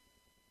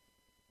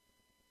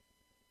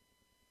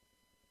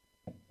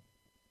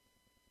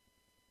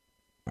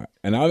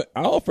 And I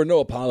offer no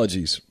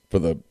apologies for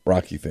the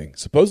Rocky thing.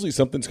 Supposedly,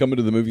 something's coming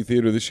to the movie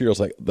theater this year. It's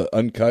like the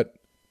uncut.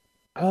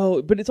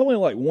 Oh, but it's only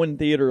like one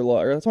theater.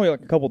 Or it's only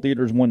like a couple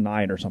theaters one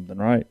night or something,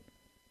 right?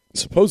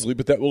 Supposedly,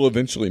 but that will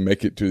eventually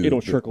make it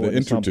to trickle the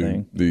into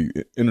something. the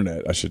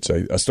internet, I should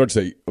say. I was trying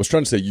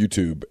to say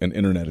YouTube and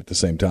internet at the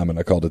same time, and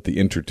I called it the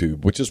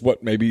intertube, which is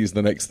what maybe is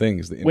the next thing.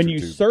 Is the intertube. When you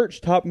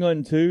search Top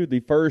Gun 2, the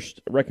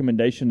first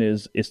recommendation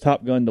is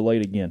Top Gun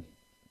delayed again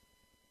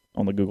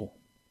on the Google.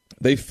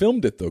 They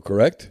filmed it though,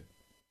 correct?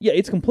 Yeah,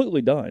 it's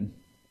completely done.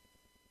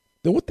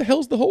 Then what the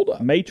hell's the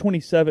holdup? May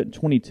 27,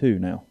 22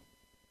 now.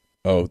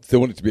 Oh, they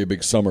want it to be a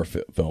big summer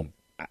film.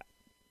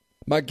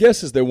 My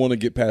guess is they want to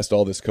get past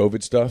all this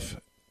COVID stuff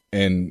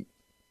and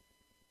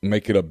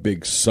make it a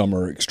big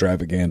summer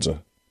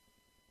extravaganza.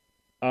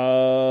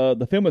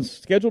 The film is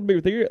scheduled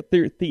to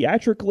be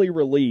theatrically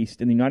released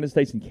in the United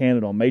States and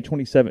Canada on May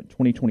 27,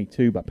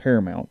 2022 by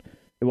Paramount.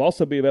 It will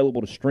also be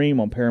available to stream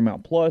on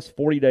Paramount Plus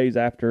 40 days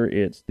after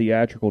its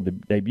theatrical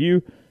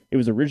debut. It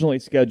was originally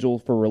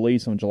scheduled for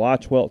release on July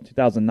 12,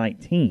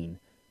 2019,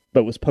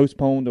 but was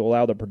postponed to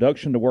allow the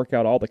production to work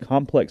out all the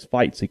complex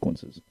fight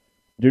sequences.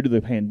 Due to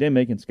the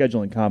pandemic and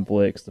scheduling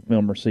conflicts, the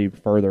film received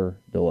further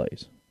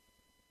delays.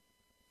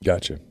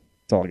 Gotcha.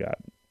 That's all I got.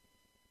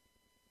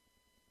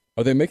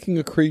 Are they making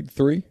a Creed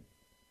 3?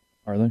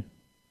 Are they?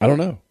 I don't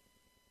know.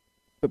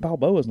 But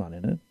Balboa's not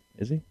in it,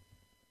 is he?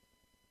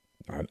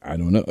 I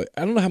don't know.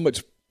 I don't know how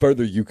much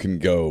further you can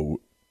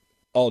go.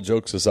 All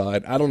jokes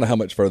aside, I don't know how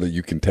much further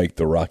you can take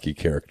the Rocky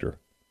character.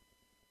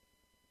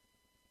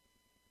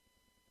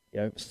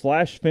 Yeah,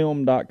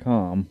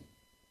 slashfilm.com,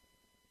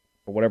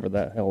 or whatever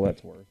the hell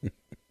that's worth.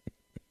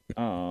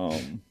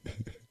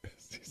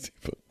 SEC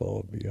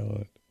football and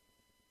beyond.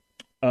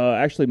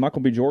 Actually,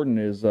 Michael B. Jordan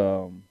is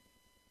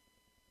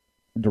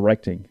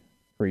directing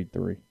Creed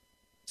 3.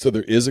 So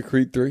there is a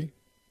Creed 3?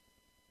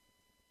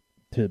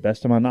 To the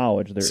best of my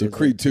knowledge, there is. So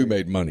Creed 2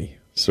 made money.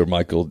 So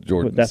Michael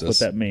Jordan That's says, what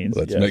that means.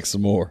 Let's yes. make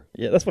some more.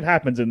 Yeah, that's what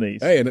happens in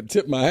these. Hey, and it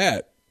tipped my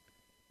hat.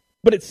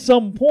 But at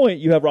some point,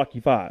 you have Rocky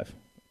 5.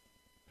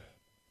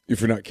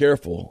 If you're not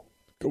careful.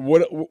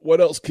 What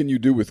else can you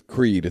do with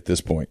Creed at this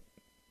point?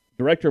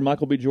 Director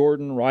Michael B.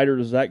 Jordan,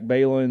 writer Zach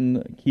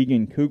Balin,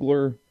 Keegan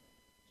Kugler,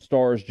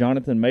 stars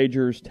Jonathan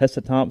Majors,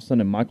 Tessa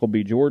Thompson, and Michael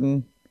B.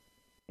 Jordan.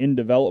 In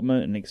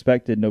development and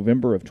expected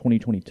November of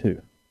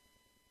 2022.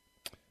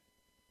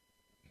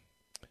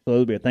 So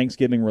it'll be a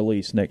Thanksgiving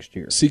release next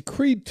year. See,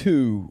 Creed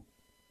 2,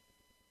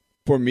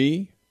 for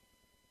me,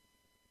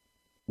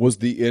 was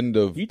the end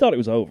of... You thought it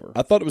was over.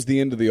 I thought it was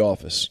the end of The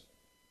Office.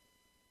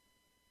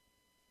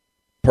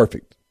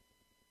 Perfect.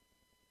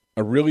 I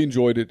really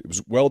enjoyed it. It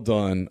was well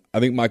done. I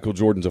think Michael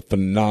Jordan's a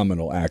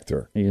phenomenal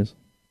actor. He is.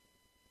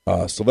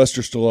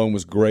 Sylvester Stallone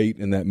was great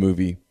in that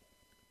movie.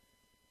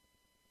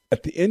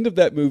 At the end of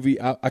that movie,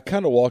 I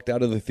kind of walked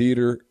out of the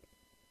theater.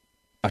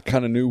 I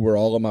kind of knew where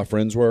all of my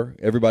friends were.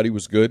 Everybody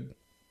was good.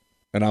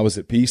 And I was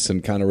at peace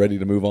and kind of ready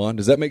to move on.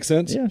 Does that make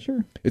sense? Yeah,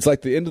 sure. It's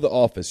like the end of The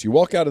Office. You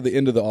walk out of the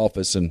end of The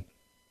Office and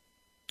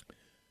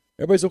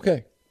everybody's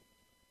okay.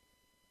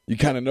 You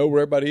kind of know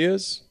where everybody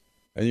is.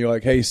 And you're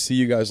like, hey, see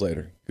you guys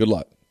later. Good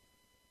luck.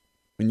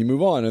 And you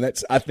move on.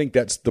 And I think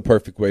that's the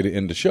perfect way to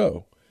end a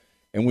show.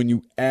 And when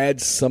you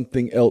add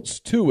something else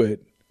to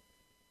it,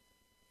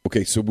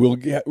 okay, so we're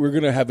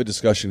going to have a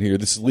discussion here.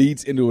 This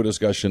leads into a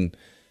discussion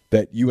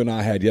that you and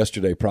I had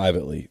yesterday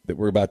privately that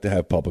we're about to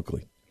have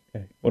publicly.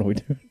 Okay, what are we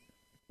doing?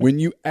 When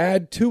you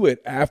add to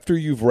it after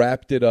you've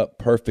wrapped it up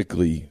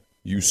perfectly,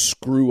 you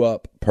screw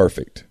up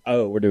perfect.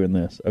 Oh, we're doing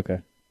this.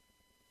 Okay.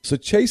 So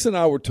Chase and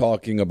I were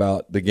talking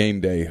about the game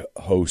day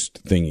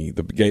host thingy,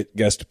 the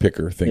guest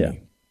picker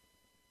thingy.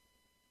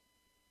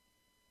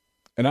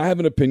 And I have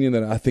an opinion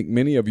that I think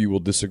many of you will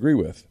disagree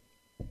with.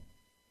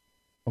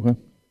 Okay.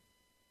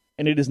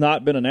 And it has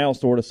not been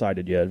announced or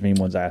decided yet, if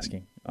anyone's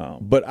asking.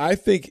 But I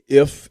think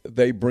if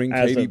they bring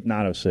as of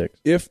 9:06,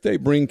 if they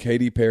bring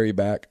Katy Perry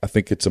back, I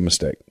think it's a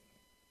mistake.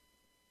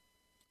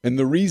 And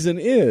the reason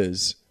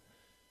is,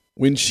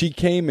 when she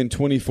came in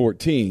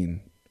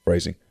 2014,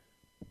 phrasing,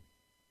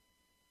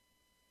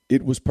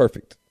 it was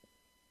perfect.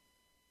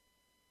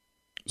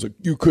 So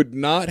you could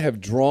not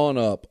have drawn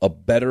up a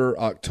better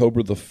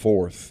October the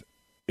 4th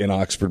in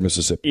Oxford,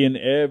 Mississippi. In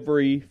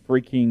every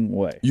freaking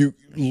way. You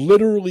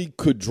literally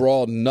could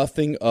draw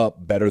nothing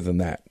up better than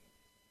that.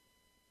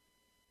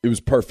 It was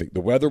perfect.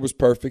 The weather was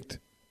perfect.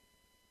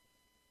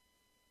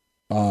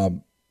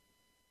 Ole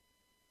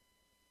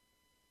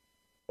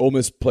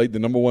Miss played the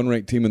number 1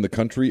 ranked team in the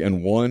country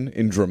and won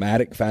in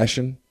dramatic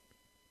fashion.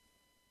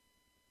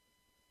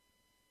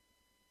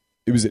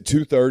 It was at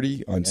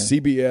 2:30 on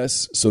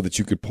CBS so that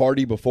you could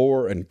party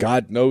before, and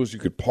God knows you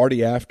could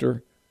party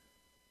after.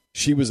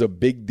 She was a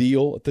big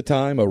deal at the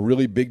time, a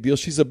really big deal.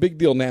 She's a big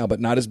deal now, but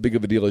not as big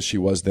of a deal as she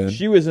was then.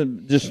 She was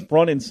just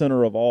front and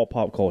center of all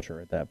pop culture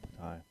at that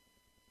time.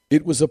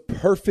 It was a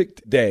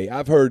perfect day.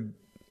 I've heard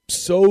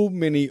so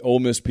many Ole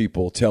Miss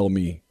people tell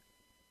me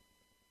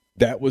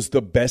that was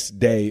the best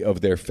day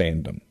of their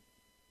fandom.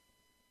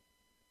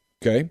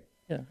 Okay?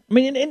 Yeah.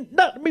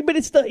 But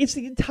it's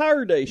the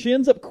entire day. She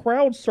ends up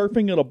crowd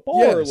surfing at a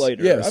bar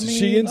later. Yes,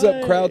 she ends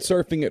up crowd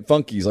surfing at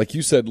Funky's. Like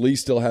you said, Lee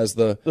still has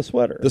the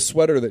sweater. The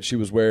sweater that she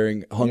was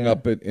wearing hung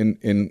up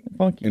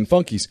in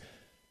Funky's.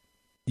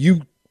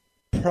 You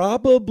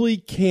probably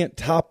can't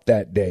top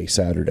that day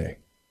Saturday.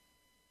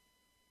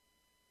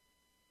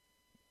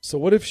 So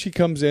what if she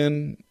comes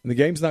in, and the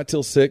game's not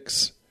till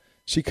 6,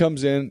 she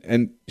comes in,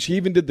 and she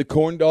even did the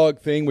corn dog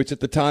thing, which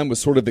at the time was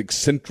sort of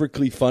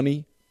eccentrically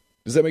funny.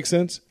 Does that make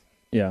sense?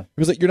 Yeah. It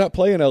was like, you're not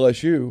playing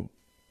LSU.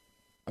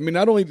 I mean,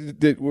 not only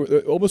did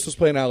Ole Miss was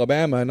playing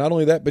Alabama, and not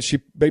only that, but she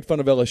made fun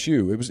of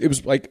LSU. It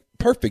was like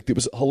perfect. It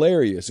was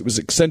hilarious. It was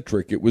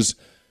eccentric. It was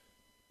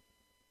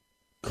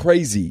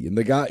crazy. And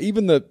the guy,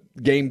 even the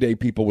game day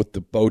people with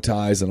the bow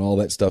ties and all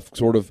that stuff,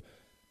 sort of,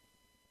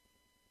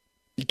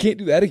 you can't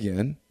do that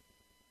again.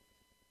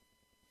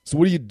 So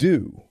what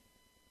do?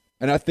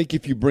 And I think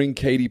if you bring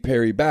Katy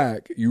Perry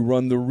back, you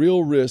run the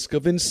real risk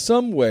of, in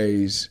some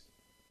ways,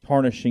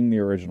 tarnishing the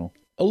original.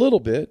 A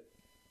little bit.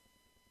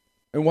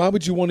 And why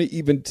would you want to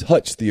even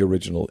touch the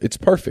original? It's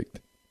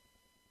perfect.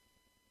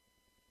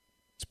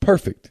 It's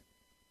perfect.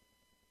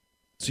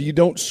 So you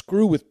don't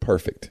screw with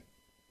perfect.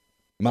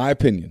 My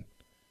opinion.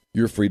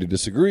 You're free to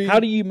disagree. How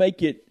do you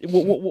make it?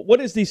 What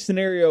is the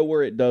scenario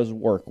where it does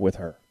work with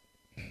her?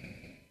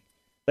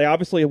 They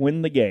obviously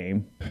win the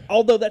game,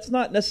 although that's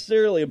not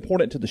necessarily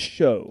important to the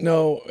show.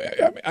 No,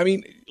 I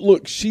mean,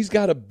 look, she's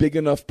got a big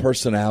enough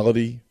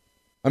personality.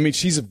 I mean,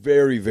 she's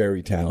very,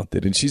 very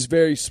talented, and she's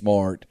very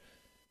smart,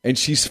 and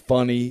she's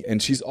funny,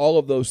 and she's all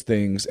of those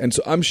things. And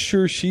so I'm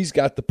sure she's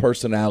got the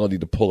personality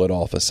to pull it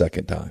off a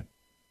second time.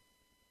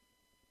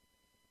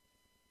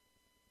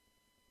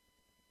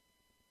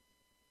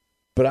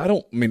 But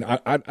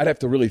I'd have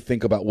to really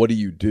think about what do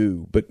you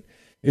do. But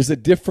it's a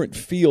different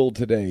feel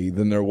today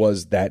than there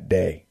was that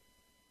day.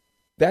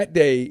 That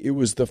day, it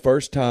was the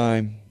first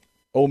time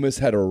Ole Miss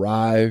had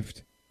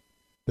arrived.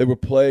 They were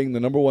playing the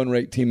number 1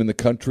 ranked team in the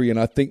country, and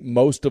I think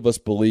most of us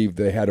believed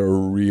they had a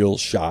real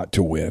shot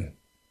to win.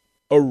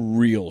 A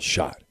real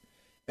shot.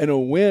 And a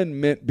win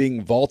meant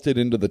being vaulted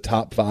into the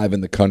top 5 in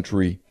the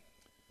country.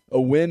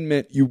 A win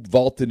meant you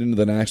vaulted into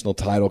the national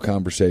title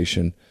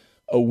conversation.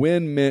 A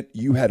win meant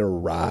you had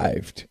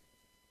arrived.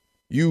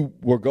 You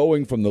were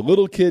going from the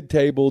little kid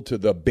table to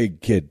the big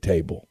kid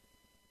table.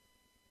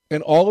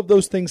 And all of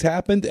those things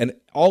happened, and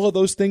all of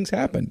those things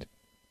happened.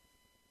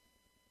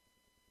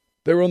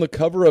 They were on the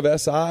cover of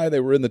SI. They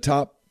were in the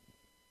top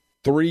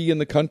 3 in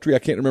the country. I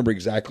can't remember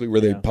exactly where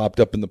they popped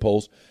up in the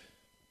polls.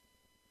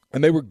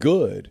 And they were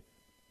good.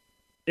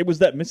 It was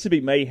that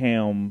Mississippi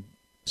Mayhem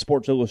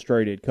Sports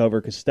Illustrated cover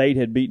because State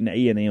had beaten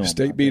A&M.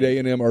 State beat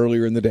A&M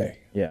earlier in the day.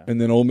 Yeah.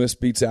 And then Ole Miss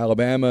beats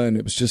Alabama, and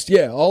it was just,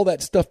 all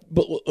that stuff.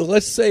 But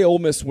let's say Ole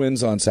Miss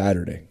wins on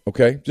Saturday,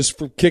 okay? Just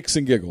for kicks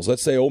and giggles.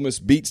 Let's say Ole Miss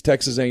beats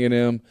Texas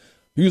A&M.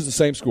 Use the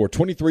same score,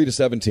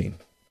 23-17,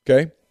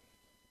 okay?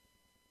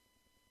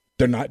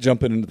 They're not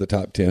jumping into the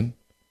top 10.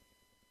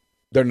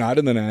 They're not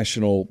in the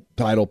national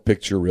title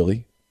picture,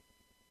 really.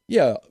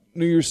 Yeah,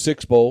 New Year's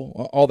Six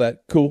Bowl, all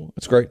that, cool,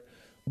 that's great.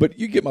 But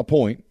you get my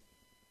point.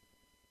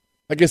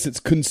 I guess it's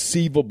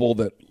conceivable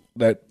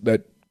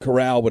that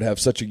Corral would have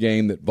such a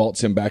game that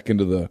vaults him back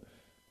into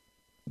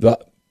the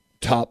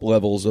top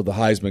levels of the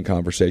Heisman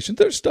conversation.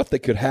 There's stuff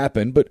that could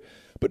happen, but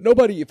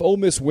nobody, if Ole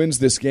Miss wins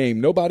this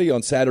game, nobody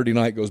on Saturday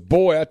night goes,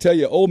 boy, I tell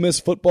you, Ole Miss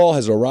football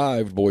has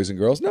arrived, boys and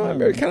girls. No,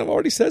 it kind of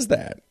already says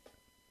that.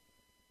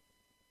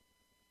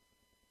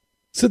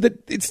 So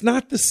that it's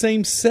not the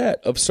same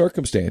set of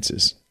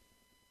circumstances.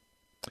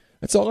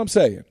 That's all I'm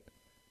saying.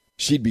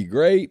 She'd be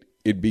great.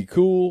 It'd be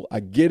cool.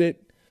 I get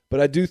it. But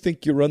I do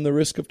think you run the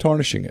risk of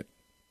tarnishing it.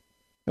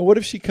 And what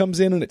if she comes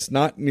in and it's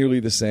not nearly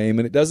the same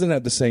and it doesn't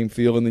have the same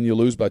feel, and then you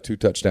lose by 2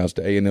 touchdowns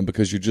to A&M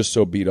because you're just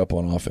so beat up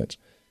on offense?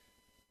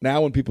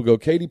 Now when people go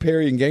Katy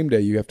Perry and Game Day,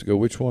 you have to go,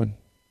 which one?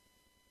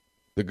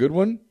 The good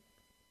one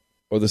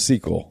or the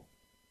sequel?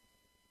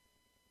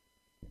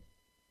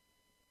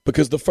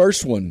 Because the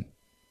first one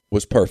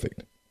was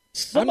perfect.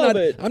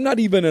 I'm not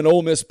even an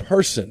Ole Miss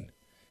person.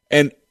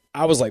 And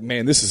I was like,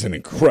 man, this is an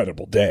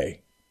incredible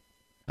day.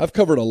 I've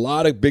covered a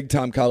lot of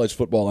big-time college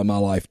football in my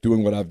life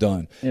doing what I've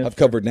done. Yep. I've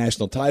covered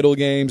national title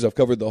games. I've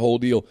covered the whole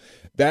deal.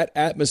 That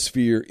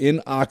atmosphere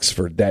in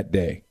Oxford that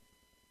day,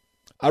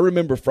 I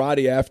remember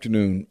Friday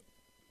afternoon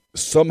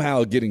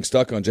somehow getting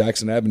stuck on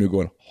Jackson Avenue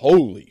going,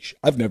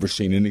 I've never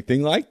seen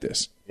anything like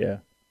this. Yeah.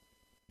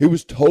 It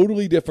was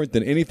totally different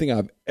than anything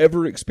I've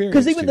ever experienced.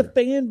 Because even the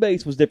fan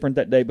base was different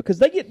that day because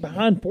they get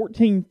behind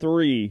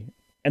 14-3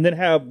 and then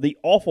have the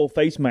awful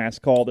face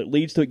mask call that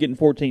leads to it getting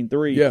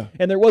 14-3. Yeah.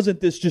 And there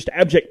wasn't this just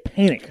abject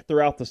panic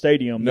throughout the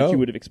stadium that you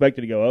would have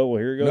expected to go, oh, well,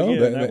 here you go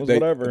again. That was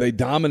whatever. They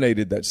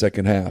dominated that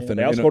second half. Yeah, and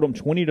they outscored them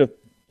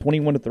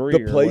 21-3.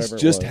 The place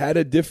just had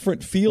a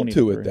different feel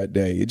to it that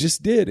day. It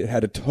just did. It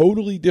had a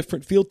totally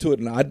different feel to it,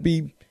 and I'd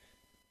be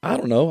a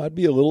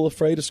little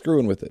afraid of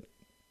screwing with it.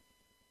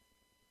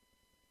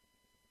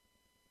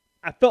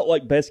 I felt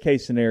like best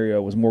case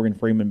scenario was Morgan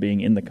Freeman being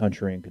in the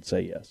country and could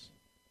say yes.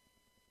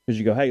 Because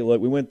you go, hey,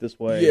 look, we went this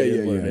way.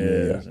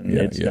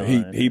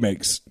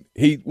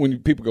 When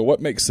people go,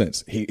 what makes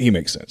sense? He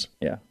makes sense.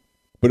 Yeah.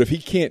 But if he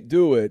can't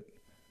do it,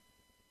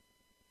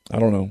 I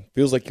don't know.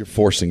 Feels like you're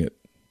forcing it.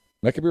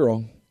 I could be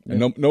wrong.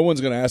 Yeah. And no one's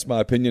going to ask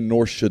my opinion,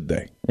 nor should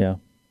they. Yeah.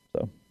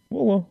 So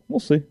we'll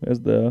see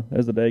as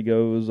the day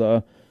goes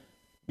on.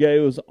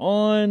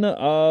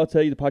 I'll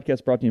tell you the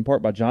podcast brought to you in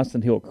part by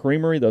Johnston Hill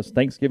Creamery. Those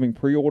Thanksgiving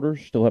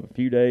pre-orders still have a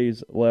few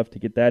days left to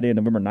get that in.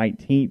 November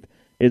 19th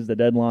is the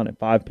deadline at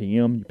 5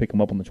 p.m. You pick them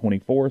up on the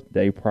 24th,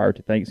 day prior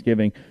to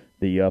Thanksgiving.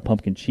 The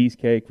pumpkin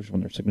cheesecake, which is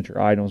one of their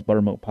signature items,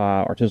 buttermilk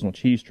pie, artisanal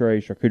cheese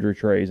trays, charcuterie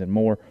trays, and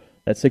more.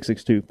 That's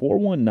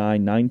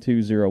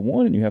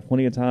 662-419-9201, and you have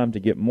plenty of time to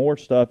get more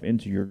stuff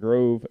into your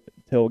Grove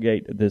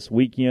tailgate this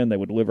weekend. They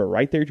would deliver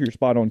right there to your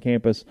spot on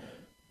campus.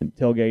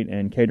 Tailgate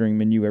and catering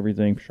menu,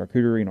 everything for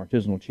charcuterie and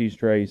artisanal cheese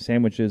trays,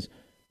 sandwiches,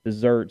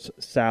 desserts,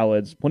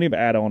 salads, plenty of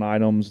add-on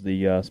items,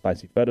 the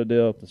spicy feta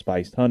dip, the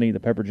spiced honey, the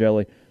pepper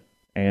jelly,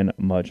 and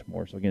much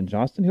more. So again,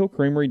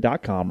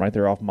 JohnstonHillCreamery.com, right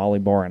there off Molly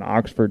Bar in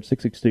Oxford,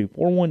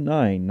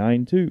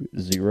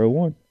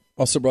 662-419-9201.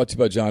 Also brought to you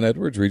by John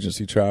Edwards,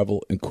 Regency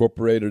Travel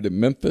Incorporated in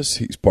Memphis.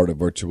 He's part of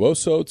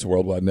Virtuoso. It's a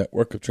worldwide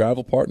network of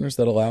travel partners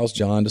that allows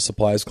John to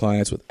supply his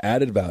clients with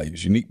added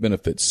values, unique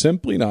benefits,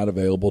 simply not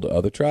available to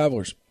other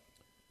travelers.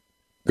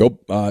 Go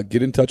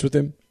get in touch with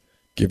him,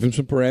 give him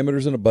some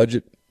parameters and a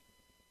budget,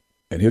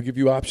 and he'll give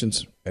you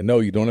options. And no,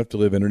 you don't have to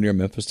live in or near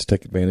Memphis to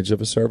take advantage of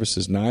his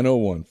services.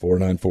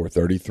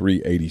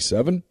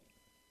 901-494-3387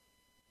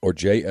 or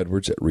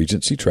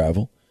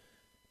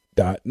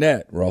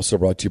jedwards@regencytravel.net. We're also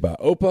brought to you by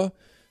Opa.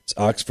 It's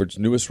Oxford's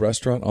newest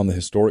restaurant on the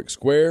historic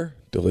square.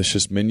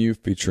 Delicious menu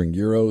featuring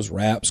gyros,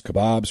 wraps,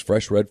 kebabs,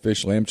 fresh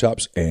redfish, lamb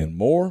chops, and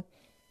more.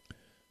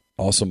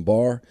 Awesome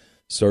bar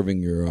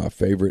serving your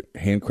favorite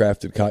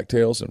handcrafted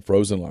cocktails and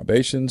frozen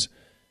libations.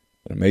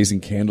 An amazing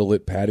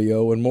candlelit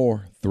patio and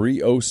more.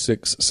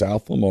 306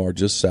 South Lamar,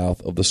 just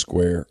south of the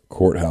Square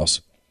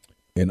Courthouse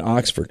in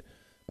Oxford.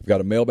 I've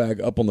got a mailbag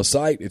up on the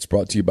site. It's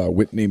brought to you by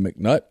Whitney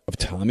McNutt of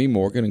Tommy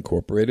Morgan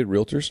Incorporated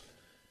Realtors,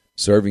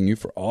 serving you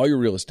for all your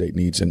real estate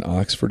needs in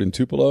Oxford and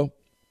Tupelo.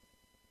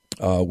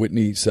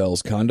 Whitney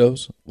sells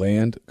condos,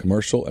 land,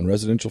 commercial, and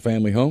residential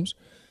family homes.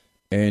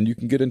 And you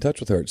can get in touch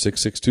with her at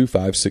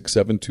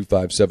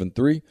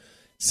 662-567-2573,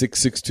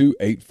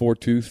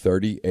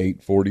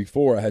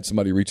 662-842-3844. I had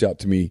somebody reach out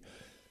to me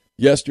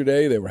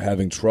yesterday. They were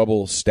having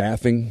trouble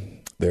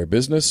staffing their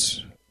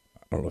business.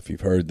 I don't know if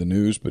you've heard the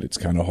news, but it's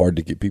kind of hard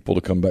to get people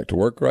to come back to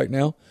work right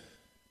now.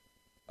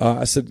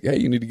 I said, hey,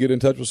 you need to get in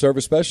touch with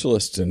service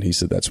specialists. And he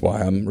said, that's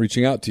why I'm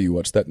reaching out to you.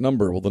 What's that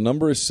number? Well, the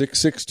number is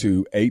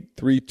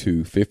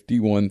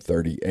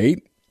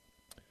 662-832-5138.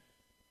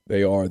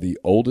 They are the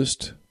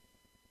oldest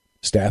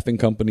staffing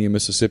company in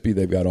Mississippi.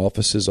 They've got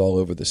offices all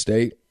over the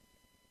state.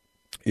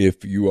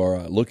 If you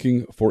are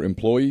looking for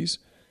employees,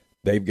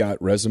 they've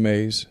got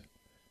resumes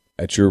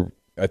at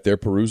their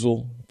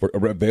perusal,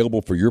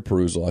 available for your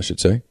perusal, I should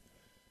say.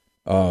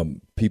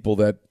 People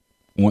that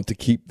want to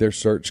keep their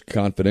search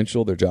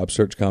confidential, their job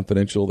search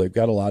confidential, they've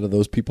got a lot of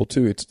those people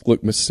too.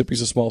 Look, Mississippi's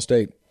a small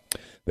state.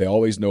 They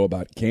always know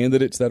about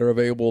candidates that are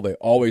available. They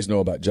always know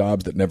about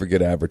jobs that never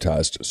get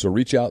advertised. So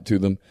reach out to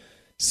them.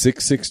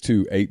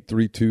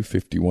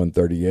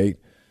 662-832-5138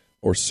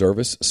 or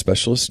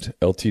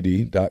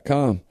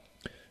servicespecialistltd.com.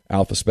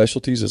 Alpha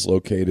Specialties is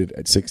located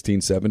at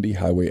 1670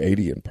 Highway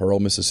 80 in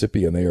Pearl,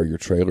 Mississippi, and they are your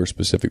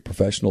trailer-specific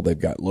professional. They've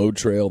got load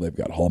trail. They've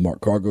got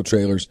Hallmark cargo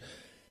trailers.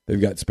 They've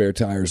got spare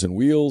tires and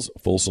wheels,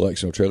 full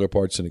selection of trailer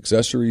parts and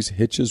accessories,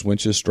 hitches,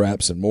 winches,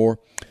 straps, and more.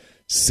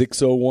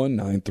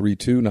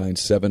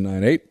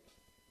 601-932-9798,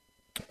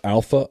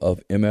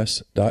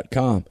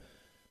 alphaofms.com.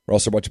 We're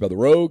also brought to you by The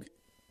Rogue.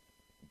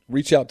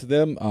 reach out to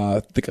them. I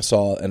think I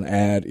saw an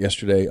ad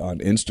yesterday on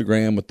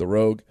Instagram with the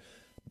Rogue.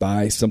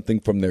 Buy something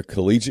from their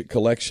collegiate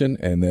collection,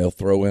 and they'll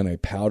throw in a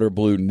powder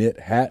blue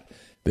knit hat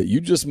that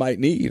you just might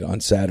need on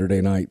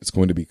Saturday night. It's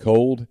going to be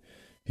cold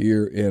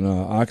here in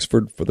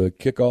Oxford for the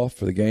kickoff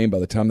for the game. By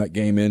the time that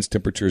game ends,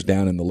 temperatures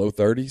down in the low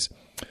 30s.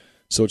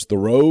 So it's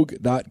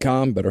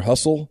therogue.com. Better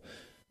hustle.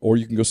 Or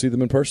you can go see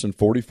them in person,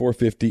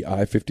 4450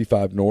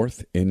 I-55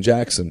 North in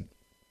Jackson.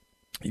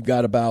 You've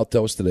got about,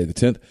 what's today, the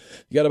 10th?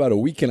 You got about a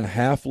week and a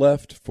half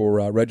left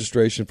for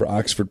registration for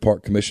Oxford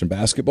Park Commission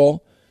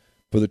basketball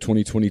for the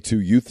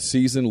 2022 youth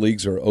season.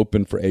 Leagues are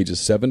open for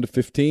ages 7 to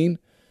 15.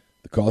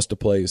 The cost to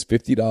play is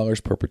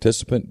 $50 per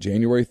participant,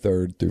 January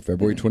 3rd through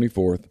February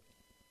 24th.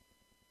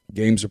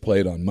 Games are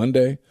played on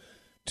Monday,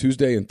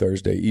 Tuesday, and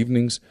Thursday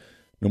evenings.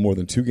 No more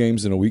than 2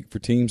 games in a week for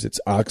teams. It's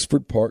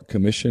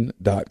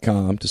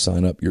oxfordparkcommission.com to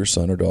sign up your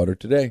son or daughter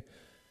today.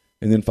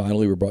 And then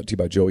finally, we're brought to you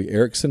by Joey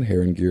Erickson,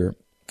 Hair and Gear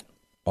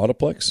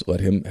Autoplex.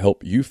 Let him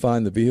help you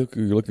find the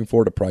vehicle you're looking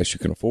for at a price you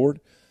can afford.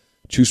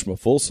 Choose from a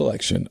full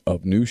selection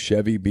of new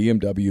Chevy,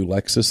 BMW,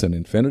 Lexus, and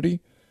Infiniti,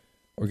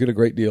 or get a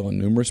great deal on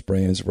numerous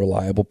brands of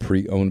reliable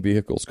pre-owned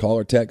vehicles. Call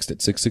or text at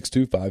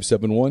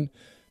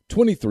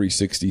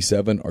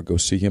 662-571-2367 or go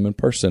see him in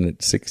person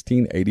at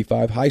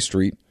 1685 High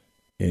Street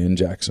in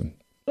Jackson.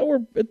 So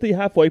we're at the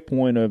halfway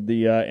point of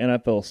the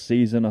NFL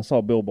season. I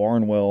saw Bill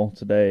Barnwell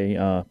today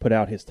put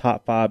out his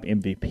top 5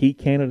 MVP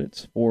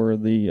candidates for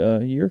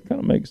the year.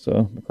 Kind of makes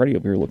McCready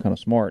over here look kind of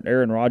smart.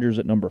 Aaron Rodgers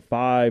at number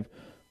 5,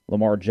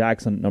 Lamar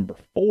Jackson at number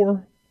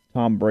 4,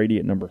 Tom Brady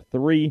at number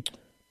 3,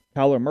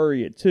 Kyler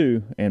Murray at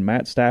 2, and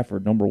Matt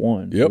Stafford number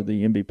 1 for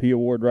the MVP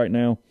award right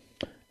now.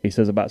 He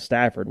says about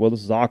Stafford, well,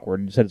 this is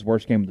awkward. He said his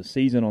worst game of the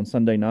season on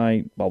Sunday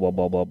night, blah, blah,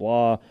 blah, blah,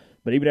 blah.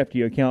 But even after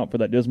you account for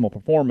that dismal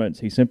performance,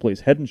 he simply is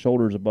head and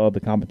shoulders above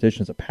the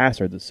competition as a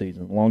passer this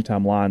season. The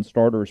longtime Lions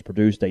starter has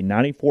produced a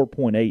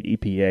 94.8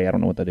 EPA, I don't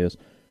know what that is,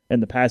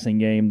 in the passing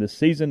game this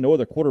season. No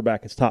other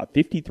quarterback has topped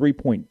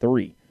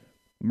 53.3.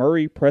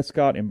 Murray,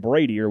 Prescott, and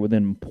Brady are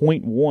within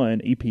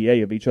 0.1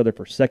 EPA of each other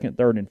for second,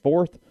 third, and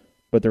fourth,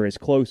 but they're as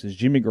close to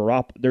Jimmy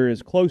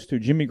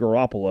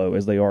Garoppolo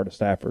as they are to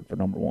Stafford for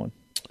number 1.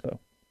 So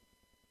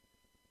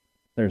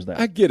there's that.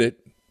 I get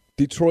it.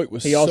 Detroit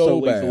was so bad. He also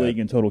leads the league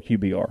in total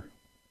QBR.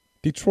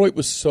 Detroit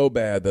was so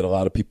bad that a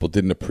lot of people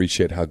didn't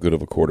appreciate how good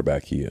of a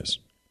quarterback he is.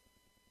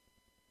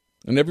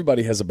 And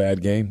everybody has a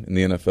bad game in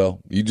the NFL.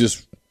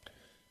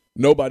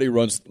 Nobody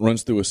runs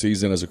through a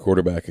season as a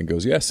quarterback and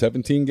goes,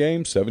 17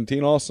 games,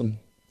 17 awesome.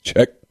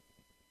 Check.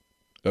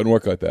 Doesn't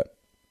work like that.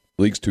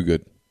 League's too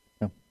good.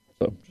 Yeah.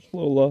 So just a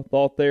little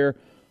thought there.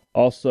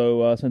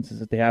 Also, since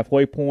it's at the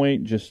halfway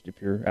point, just if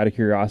you're out of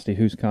curiosity,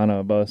 who's kind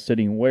of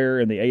sitting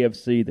where in the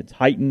AFC, the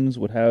Titans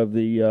would have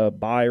the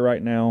bye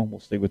right now. We'll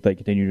see what they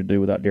continue to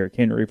do without Derrick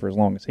Henry for as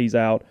long as he's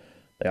out.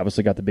 They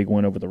obviously got the big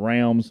win over the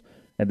Rams.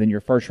 And then your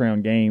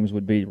first-round games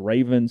would be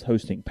Ravens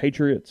hosting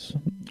Patriots,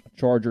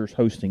 Chargers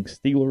hosting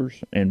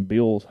Steelers, and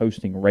Bills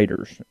hosting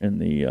Raiders in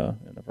the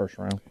first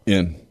round.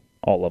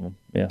 All of them.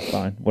 Yeah,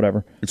 fine,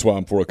 whatever. That's why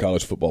I'm for a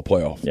college football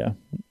playoff. Yeah.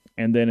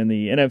 And then in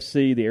the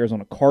NFC, the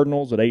Arizona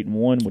Cardinals at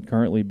 8-1 would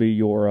currently be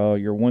your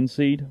 1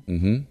 seed.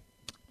 Mm-hmm.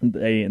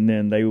 And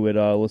then they would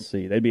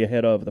they'd be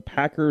ahead of the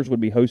Packers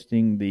would be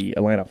hosting the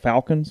Atlanta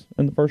Falcons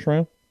in the first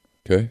round.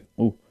 Okay.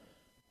 Ooh.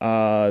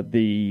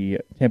 The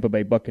Tampa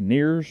Bay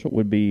Buccaneers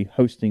would be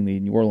hosting the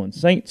New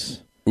Orleans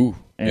Saints. Ooh,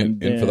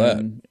 and for that.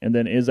 And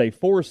then as a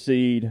 4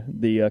 seed,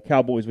 the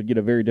Cowboys would get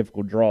a very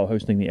difficult draw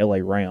hosting the LA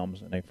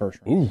Rams in a first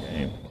round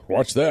game.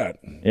 Watch that.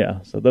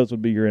 Yeah, so those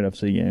would be your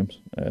NFC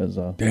games.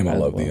 Damn, I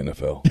love the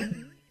NFL.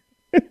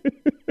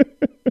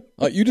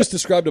 You just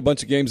described a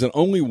bunch of games, and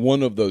only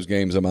one of those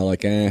games am I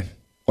like,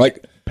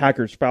 Like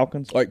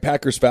Packers-Falcons? Like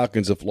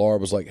Packers-Falcons, if Laura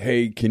was like,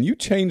 hey, can you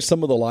change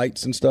some of the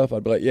lights and stuff?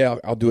 I'd be like, yeah,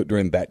 I'll do it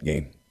during that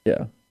game.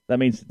 Yeah. That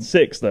means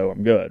 6, though.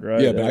 I'm good,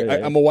 right? Yeah, but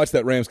I'm going to watch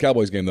that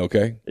Rams-Cowboys game, though,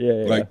 okay?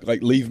 Yeah.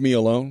 Like leave me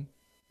alone?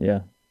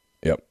 Yeah.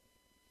 Yep.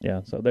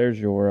 Yeah, so there's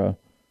your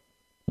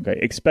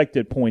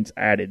expected points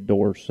added,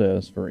 Doors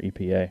says, for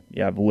EPA.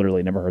 Yeah, I've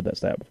literally never heard that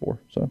stat before,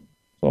 so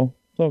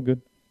it's all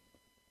good.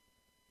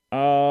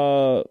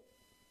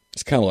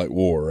 It's kind of like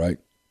war, right?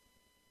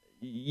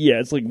 Yeah,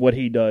 it's like what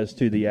he does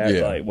to the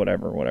like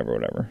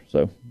whatever.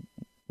 So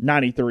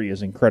 93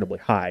 is incredibly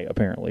high,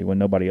 apparently, when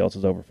nobody else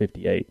is over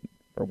 58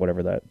 or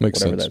whatever that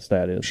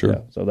stat is. Sure.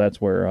 Yeah, so that's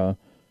where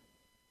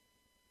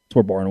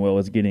Barnwell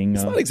is getting.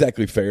 It's not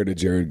exactly fair to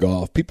Jared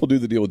Goff. People do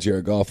the deal with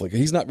Jared Goff like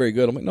he's not very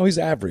good. I'm like, no, he's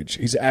average.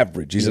 He's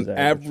average. He's an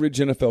average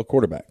NFL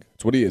quarterback.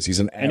 That's what he is. He's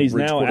an average. And he's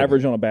now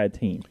average on a bad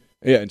team.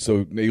 Yeah, and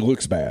so he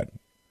looks bad.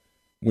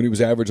 When he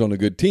was average on a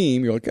good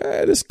team, you're like,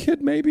 this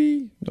kid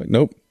maybe. Like,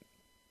 nope.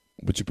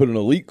 But you put an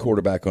elite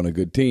quarterback on a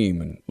good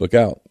team and look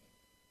out.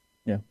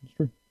 Yeah, that's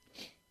true.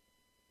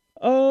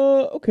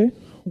 Okay.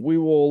 We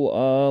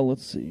will,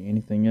 let's see,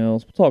 anything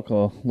else? We'll talk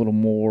a little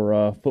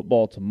more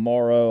football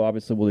tomorrow.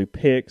 Obviously, we'll do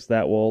picks.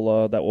 That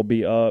will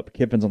be up.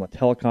 Kiffin's on the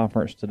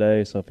teleconference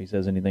today, so if he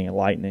says anything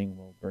enlightening,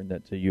 we'll bring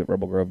that to you at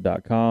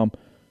rebelgrove.com.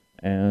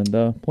 and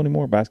plenty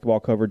more. Basketball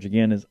coverage,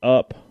 again, is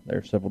up.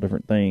 There's several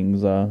different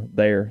things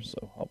there.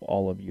 So hope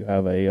all of you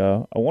have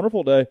a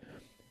wonderful day,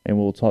 and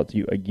we'll talk to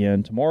you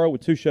again tomorrow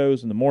with 2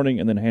 shows in the morning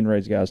and then Hand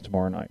Raise Guys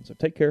tomorrow night. So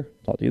take care.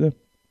 Talk to you then.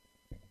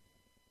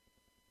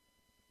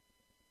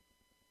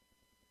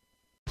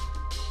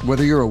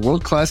 Whether you're a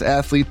world-class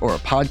athlete or a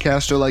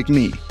podcaster like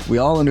me, we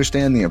all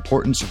understand the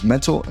importance of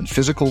mental and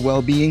physical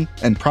well-being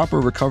and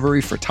proper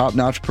recovery for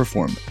top-notch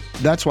performance.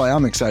 That's why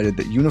I'm excited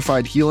that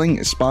Unified Healing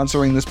is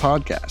sponsoring this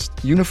podcast.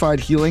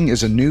 Unified Healing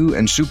is a new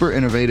and super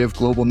innovative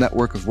global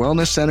network of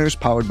wellness centers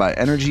powered by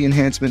Energy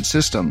Enhancement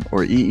System,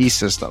 or EE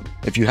System.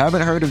 If you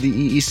haven't heard of the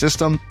EE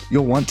System,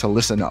 you'll want to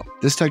listen up.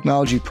 This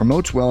technology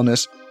promotes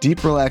wellness,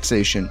 deep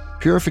relaxation,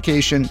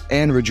 purification,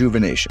 and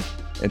rejuvenation.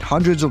 In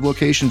hundreds of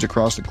locations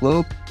across the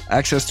globe,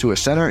 access to a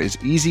center is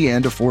easy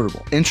and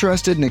affordable.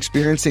 Interested in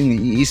experiencing the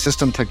EE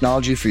System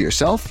technology for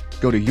yourself?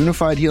 Go to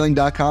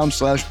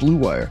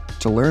unifiedhealing.com/bluewire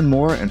to learn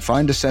more and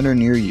find a center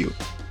near you.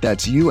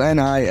 That's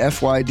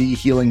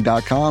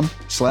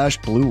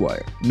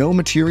unifydhealing.com/bluewire. No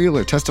material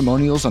or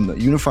testimonials on the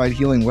Unified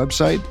Healing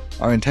website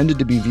are intended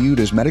to be viewed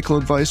as medical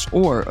advice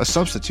or a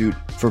substitute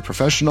for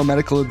professional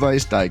medical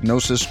advice,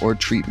 diagnosis, or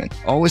treatment.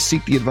 Always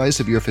seek the advice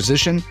of your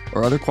physician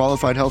or other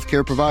qualified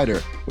healthcare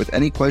provider with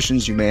any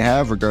questions you may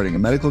have regarding a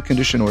medical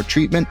condition or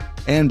treatment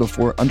and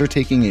before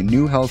undertaking a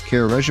new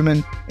healthcare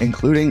regimen,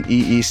 including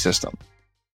EE System.